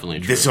not definitely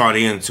true. this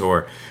audience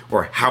or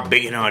how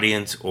big an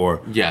audience or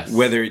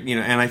whether, you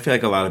know, and I feel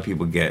like a lot of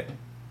people get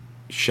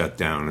shut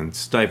down and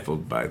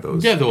stifled by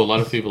those. Yeah, though a lot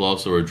of people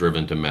also are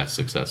driven to mass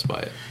success by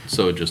it.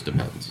 So it just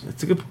depends.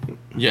 That's a good point.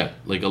 Yeah,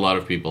 like a lot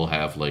of people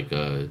have like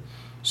a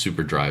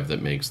super drive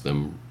that makes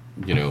them,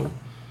 you know,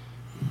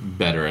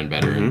 better and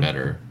better and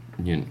better.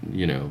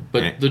 You know,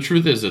 but the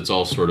truth is it's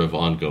all sort of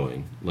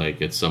ongoing.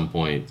 Like at some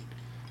point,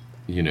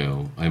 you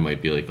know, I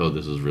might be like, oh,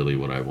 this is really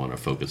what I want to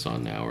focus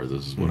on now, or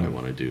this is what I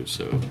want to do.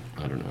 So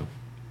I don't know.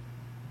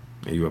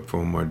 Are you up for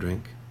one more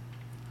drink?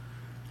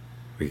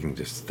 We can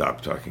just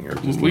stop talking or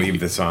just leave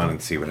this on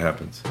and see what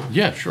happens.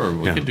 Yeah, sure.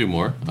 We could do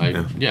more.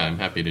 I'm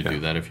happy to do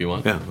that if you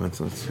want. Yeah,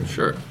 let's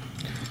Sure.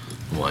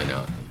 Why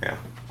not? Yeah.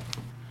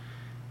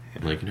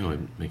 Like, no,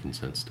 I'm making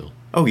sense still.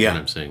 Oh, yeah. And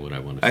I'm saying what I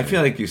want to say. I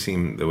feel like you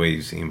seem the way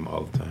you seem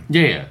all the time.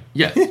 Yeah.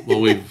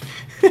 Well, we've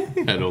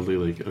had only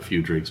like a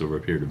few drinks over a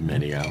period of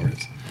many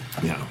hours.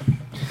 Yeah.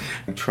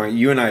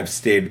 You and I have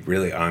stayed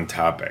really on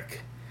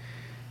topic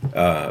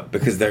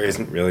because there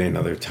isn't really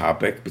another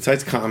topic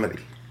besides comedy.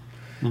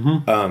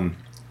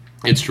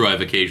 It's true.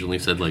 I've occasionally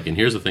said, like, and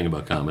here's the thing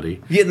about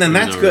comedy. Yeah, then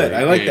that's good.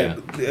 I like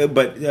that.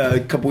 But a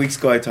couple weeks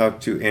ago, I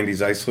talked to Andy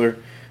Zeisler,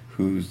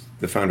 who's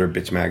the founder of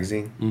Bitch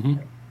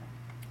Magazine.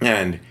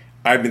 And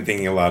I've been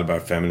thinking a lot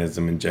about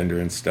feminism and gender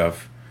and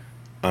stuff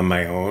on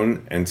my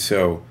own. And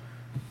so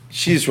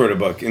she's wrote a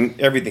book,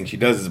 and everything she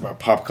does is about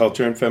pop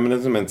culture and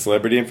feminism and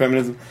celebrity and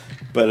feminism.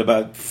 But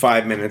about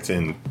 5 minutes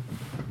in,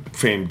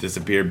 fame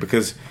disappeared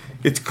because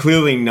it's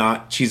clearly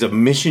not. She's a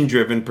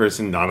mission-driven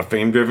person, not a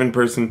fame-driven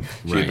person.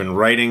 She's been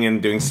writing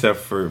and doing stuff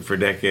for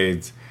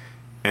decades.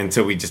 And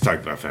so we just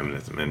talked about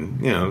feminism. And,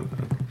 you know,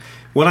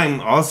 what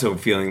I'm also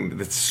feeling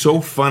that's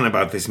so fun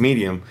about this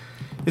medium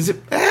is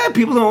that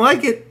people don't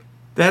like it.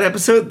 That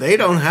episode, they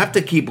don't have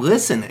to keep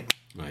listening.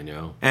 I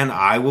know. And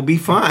I will be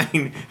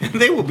fine. And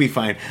they will be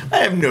fine. I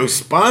have no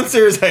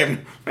sponsors.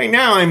 Right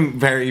now, I'm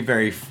very,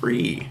 very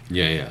free.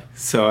 Yeah.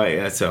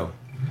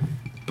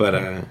 But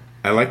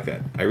I like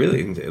that. I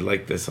really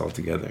like this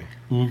altogether.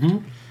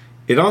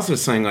 It also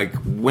is saying, like,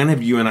 when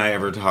have you and I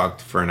ever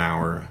talked for an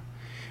hour?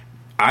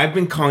 I've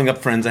been calling up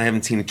friends I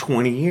haven't seen in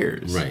 20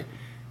 years. Right.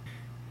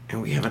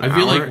 And we have an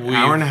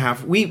hour and a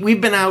half. We've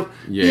been out.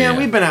 Yeah,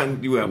 we've been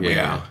out.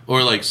 Yeah.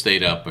 Or like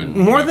stayed up and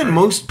more than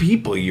most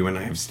people. You and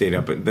I have stayed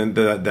up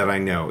that I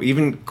know.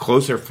 Even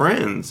closer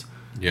friends.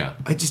 Yeah.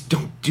 I just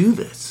don't do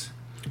this.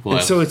 Well,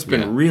 and so it's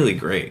been really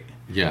great.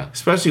 Yeah.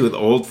 Especially with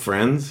old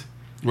friends.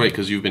 Right,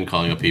 because you've been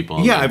calling up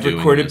people. Yeah, I've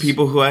recorded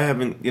people who I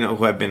haven't,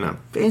 who I've been on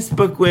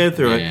Facebook with,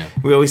 or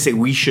we always say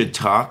we should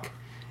talk,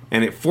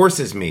 and it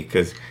forces me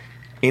because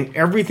in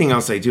everything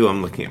else I do,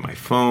 I'm looking at my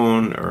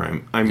phone or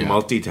I'm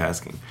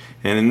multitasking,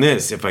 and in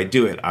this, if I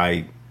do it,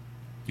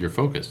 you're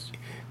focused.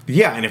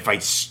 Yeah, and if I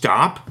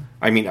stop,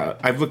 I mean,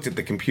 I've looked at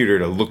the computer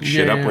to look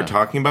shit up we're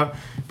talking about,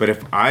 but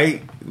if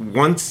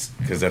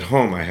because at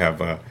home I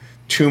have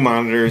 2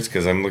 monitors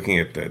because I'm looking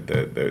at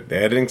the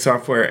editing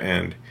software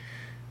and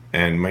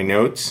my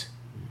notes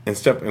and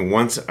stuff. And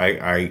once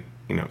I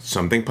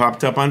something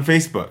popped up on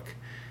Facebook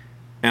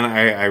and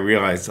I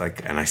realized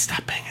and I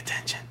stopped paying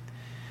attention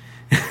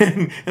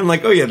and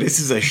like, oh yeah, this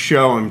is a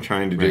show I'm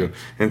trying to do.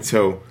 And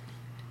so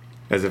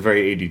as a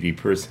very ADD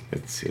person,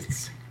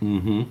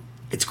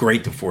 it's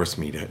great to force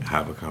me to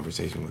have a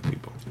conversation with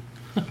people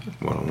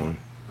one-on-one.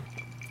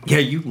 Yeah.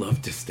 You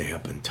love to stay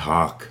up and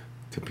talk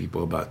to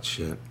people about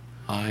shit.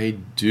 I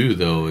do,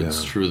 though.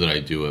 It's true that I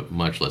do it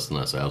much less and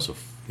less. I also,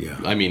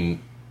 I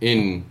mean,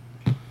 I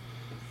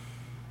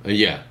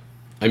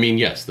mean,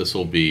 yes, this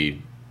will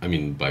be,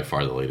 by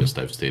far the latest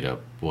I've stayed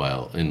up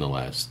while in the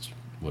last,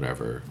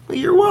 whatever. Well,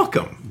 you're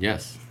welcome.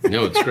 Yes.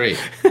 No, it's great.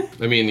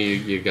 I mean,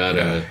 you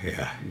gotta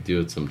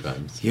do it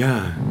sometimes.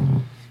 Yeah.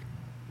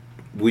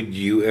 Would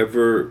you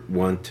ever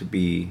want to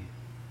be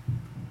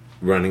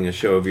running a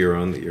show of your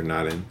own that you're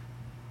not in?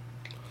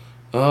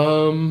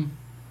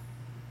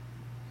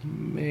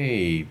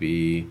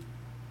 maybe.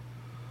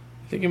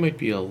 I think it might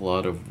be a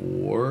lot of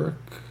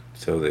work.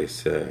 So they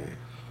say.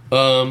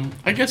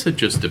 I guess it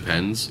just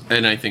depends.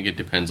 And I think it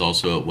depends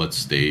also at what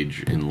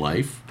stage in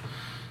life.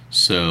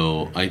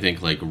 So I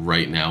think like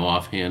right now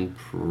offhand,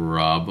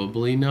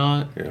 probably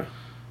not. Yeah.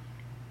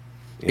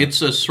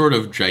 It's a sort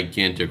of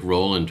gigantic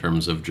role in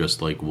terms of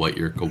just like what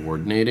you're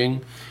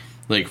coordinating.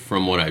 Like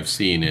from what I've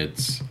seen,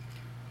 it's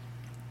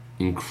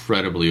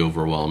incredibly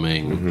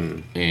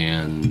overwhelming.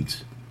 And,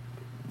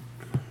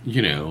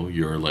 you know,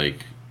 you're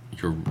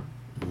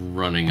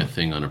running a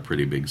thing on a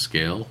pretty big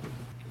scale.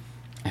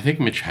 I think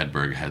Mitch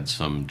Hedberg had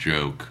some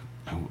joke.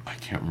 I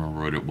can't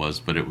remember what it was,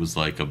 but it was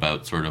like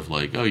about sort of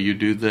like, oh, you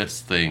do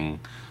this thing,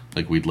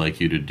 like we'd like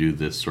you to do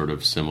this sort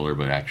of similar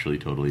but actually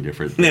totally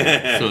different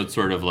thing. So it's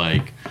sort of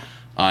like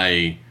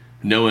I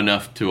know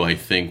enough to, I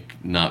think,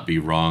 not be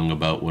wrong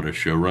about what a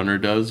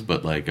showrunner does,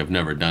 but like I've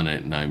never done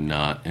it and I'm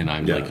not, and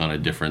I'm like on a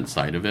different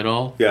side of it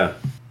all. Yeah.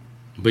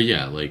 But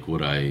yeah, like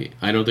what I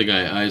don't think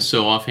I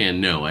so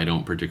offhand, no, I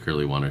don't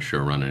particularly want to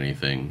showrun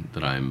anything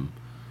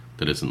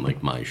that isn't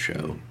like my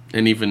show.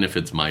 And even if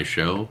it's my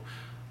show,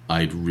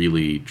 I'd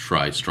really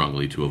try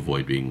strongly to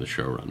avoid being the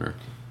showrunner.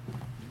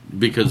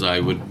 Because I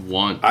would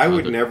want... I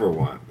would never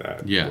want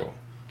that. Yeah. Role.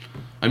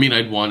 I mean,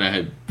 I'd want to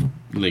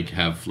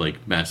have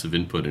massive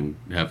input and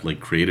have like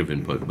creative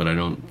input, but I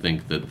don't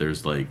think that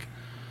there's like...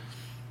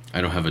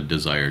 I don't have a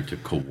desire to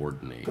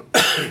coordinate.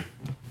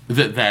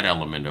 that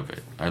element of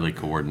it. I like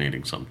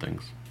coordinating some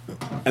things.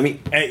 I mean,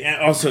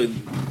 and also,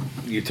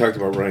 you talked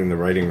about running the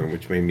writing room,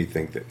 which made me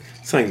think that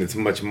something that's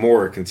much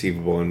more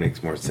conceivable and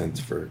makes more sense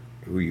for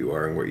who you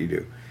are and what you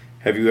do.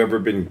 Have you ever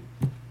been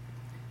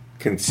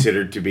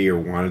considered to be or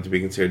wanted to be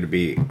considered to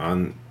be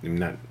on,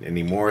 not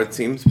anymore it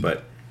seems,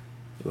 but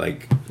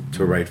like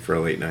to write for a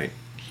late night?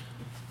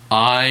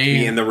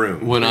 Be in the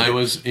room. When I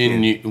was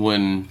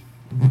when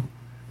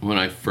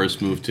I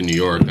first moved to New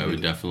York, I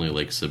would definitely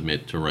like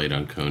submit to write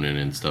on Conan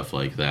and stuff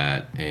like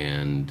that.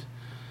 And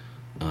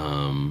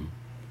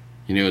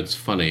you know, it's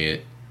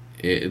funny.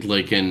 It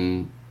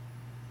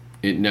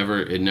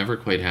never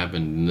quite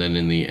happened. And then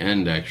in the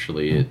end,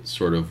 actually, it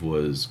sort of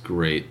was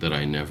great that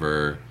I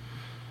never.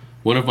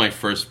 One of my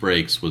first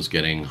breaks was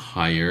getting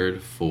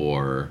hired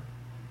for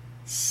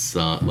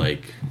some,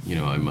 like, you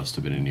know, I must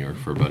have been in New York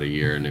for about a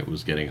year, and it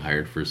was getting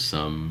hired for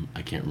some,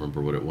 I can't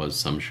remember what it was,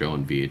 some show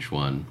on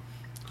VH1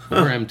 or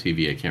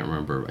MTV, I can't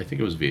remember. I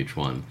think it was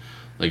VH1,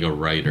 like a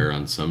writer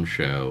on some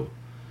show.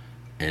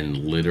 And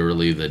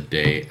literally the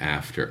day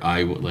after,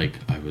 I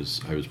was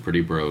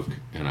pretty broke,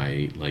 and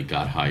I like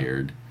got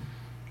hired,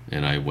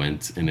 and I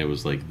went, and it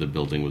was like the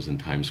building was in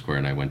Times Square,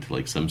 and I went to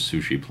like some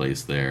sushi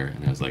place there,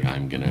 and I was like,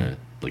 I'm gonna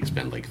like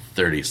spend like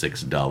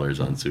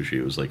 $36 on sushi.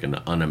 It was like an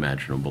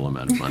unimaginable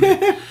amount of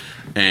money,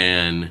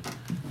 and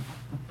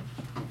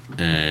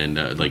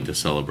like to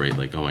celebrate,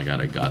 like, oh my god,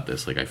 I got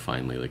this, like I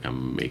finally, like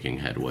I'm making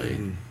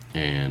headway.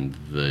 And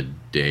the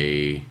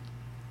day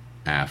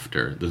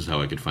after, this is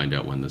how I could find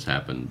out when this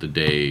happened,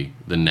 the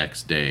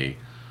next day,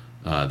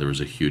 there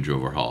was a huge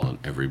overhaul, and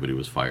everybody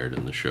was fired,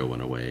 and the show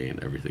went away,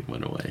 and everything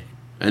went away.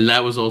 And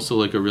that was also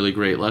like a really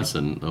great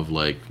lesson of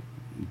like,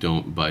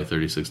 don't buy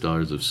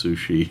 $36 of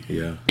sushi.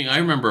 Yeah. I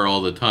remember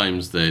all the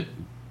times that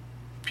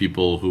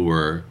people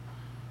who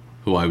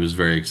I was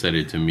very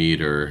excited to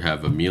meet or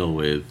have a meal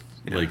with,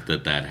 like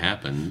that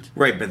happened.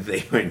 Right, but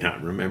they might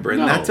not remember,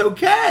 and No. that's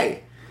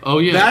okay. Oh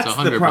yeah, That's it's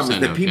 100% the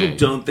problem. That okay. people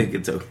don't think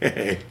it's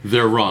okay.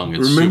 They're wrong.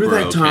 It's Remember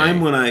super that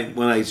time okay.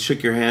 when I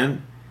shook your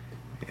hand?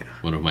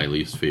 One of my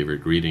least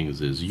favorite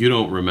greetings is, "You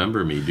don't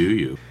remember me, do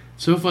you?"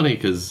 So funny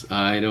because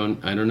I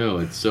don't know.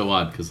 It's so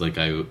odd because like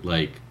I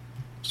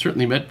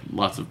certainly met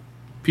lots of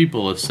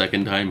people a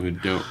second time who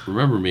don't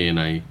remember me,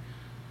 and I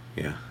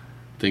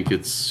think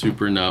it's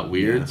super not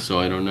weird. Yeah. So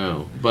I don't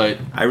know, but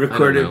I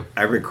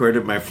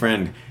recorded my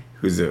friend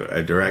who's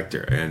a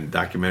director and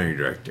documentary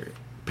director,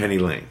 Penny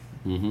Lane.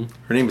 Mm-hmm.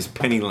 Her name is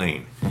Penny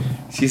Lane.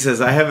 She says,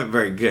 I have it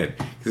very good.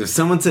 Because if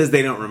someone says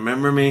they don't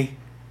remember me,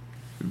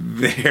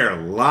 they're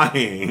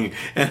lying.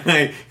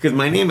 Because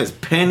my name is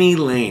Penny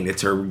Lane.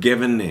 It's her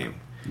given name.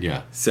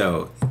 Yeah.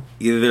 So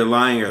either they're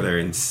lying or they're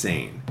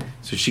insane.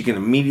 So she can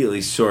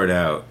immediately sort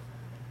out.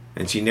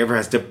 And she never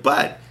has to.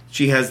 But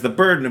she has the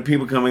burden of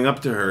people coming up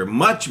to her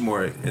much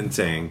more and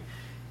saying,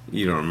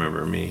 you don't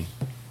remember me.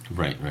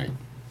 Right.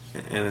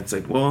 And it's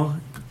like, well,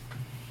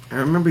 I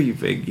remember you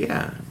vague.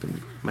 Yeah.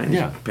 My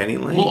name's Penny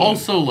Lane. Well,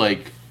 also,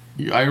 like,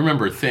 I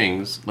remember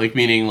things, like,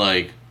 meaning,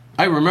 like,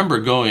 I remember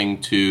going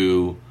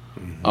to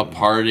a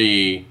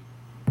party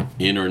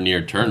in or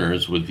near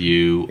Turner's with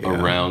you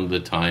around the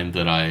time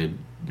that I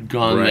had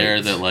gone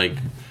there, that, like,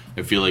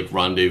 I feel like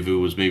Rendezvous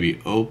was maybe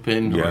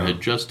open or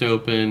had just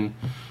opened,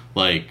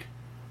 like,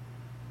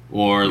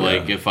 or,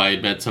 like, if I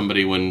had met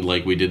somebody when,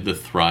 like, we did the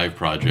Thrive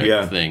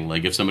Project thing,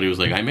 like, if somebody was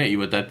like, I met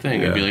you at that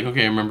thing, I'd be like,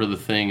 okay, I remember the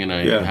thing, and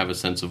I have a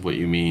sense of what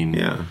you mean.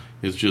 Yeah.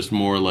 It's just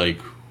more like...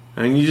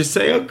 And you just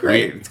say, oh,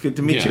 great, it's good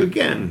to meet you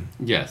again.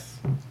 Yes.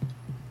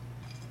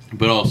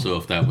 But also,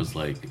 if that was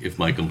like, if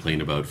my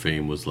complaint about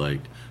fame was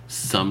like,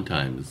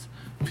 sometimes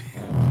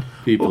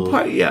people.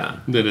 Yeah.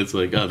 Then it's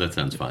like, oh, that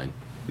sounds fine.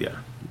 Yeah.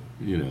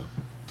 You know.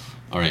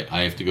 All right,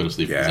 I have to go to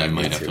sleep because Yeah, I me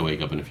might have to too.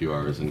 wake up in a few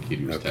hours and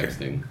Katie was Okay.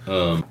 texting.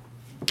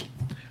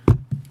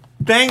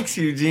 Thanks,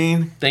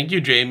 Eugene. Thank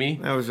you, Jamie.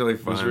 That was really It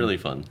fun. was really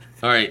fun.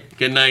 All right,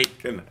 good night.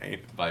 Good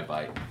night.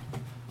 Bye-bye.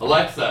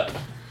 Alexa,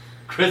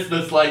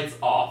 Christmas lights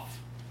off.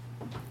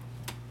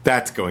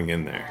 That's going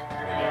in there.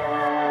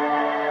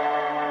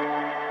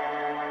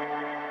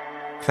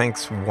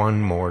 Thanks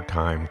one more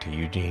time to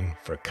Eugene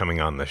for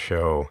coming on the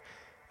show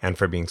and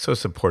for being so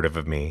supportive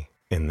of me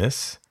in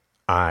this.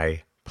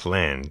 I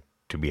plan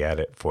to be at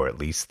it for at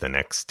least the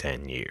next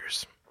 10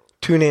 years.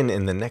 Tune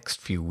in the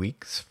next few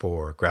weeks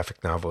for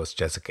graphic novelist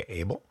Jessica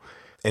Abel,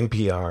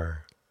 NPR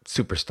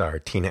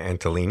superstar Tina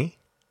Antolini,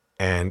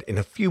 and in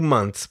a few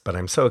months, but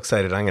I'm so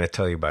excited I'm going to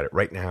tell you about it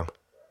right now,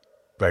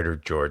 writer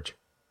George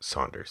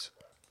Saunders,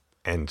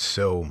 and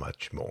so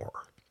much more.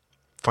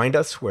 Find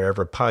us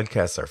wherever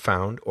podcasts are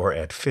found or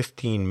at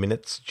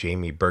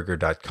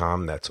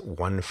 15minutesjamieberger.com. That's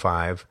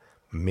 15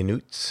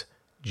 minutes,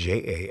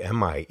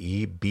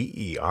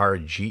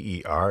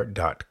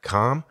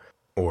 JAMIEBERGER.com,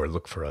 or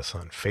look for us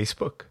on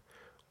Facebook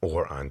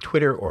or on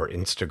Twitter or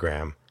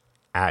Instagram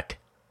at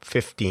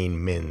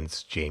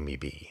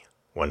 15minsjamieb,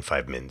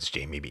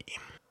 15minsjamieb.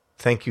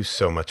 Thank you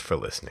so much for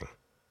listening.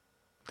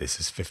 This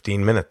is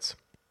 15 Minutes.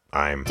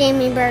 I'm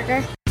Jamie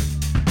Berger.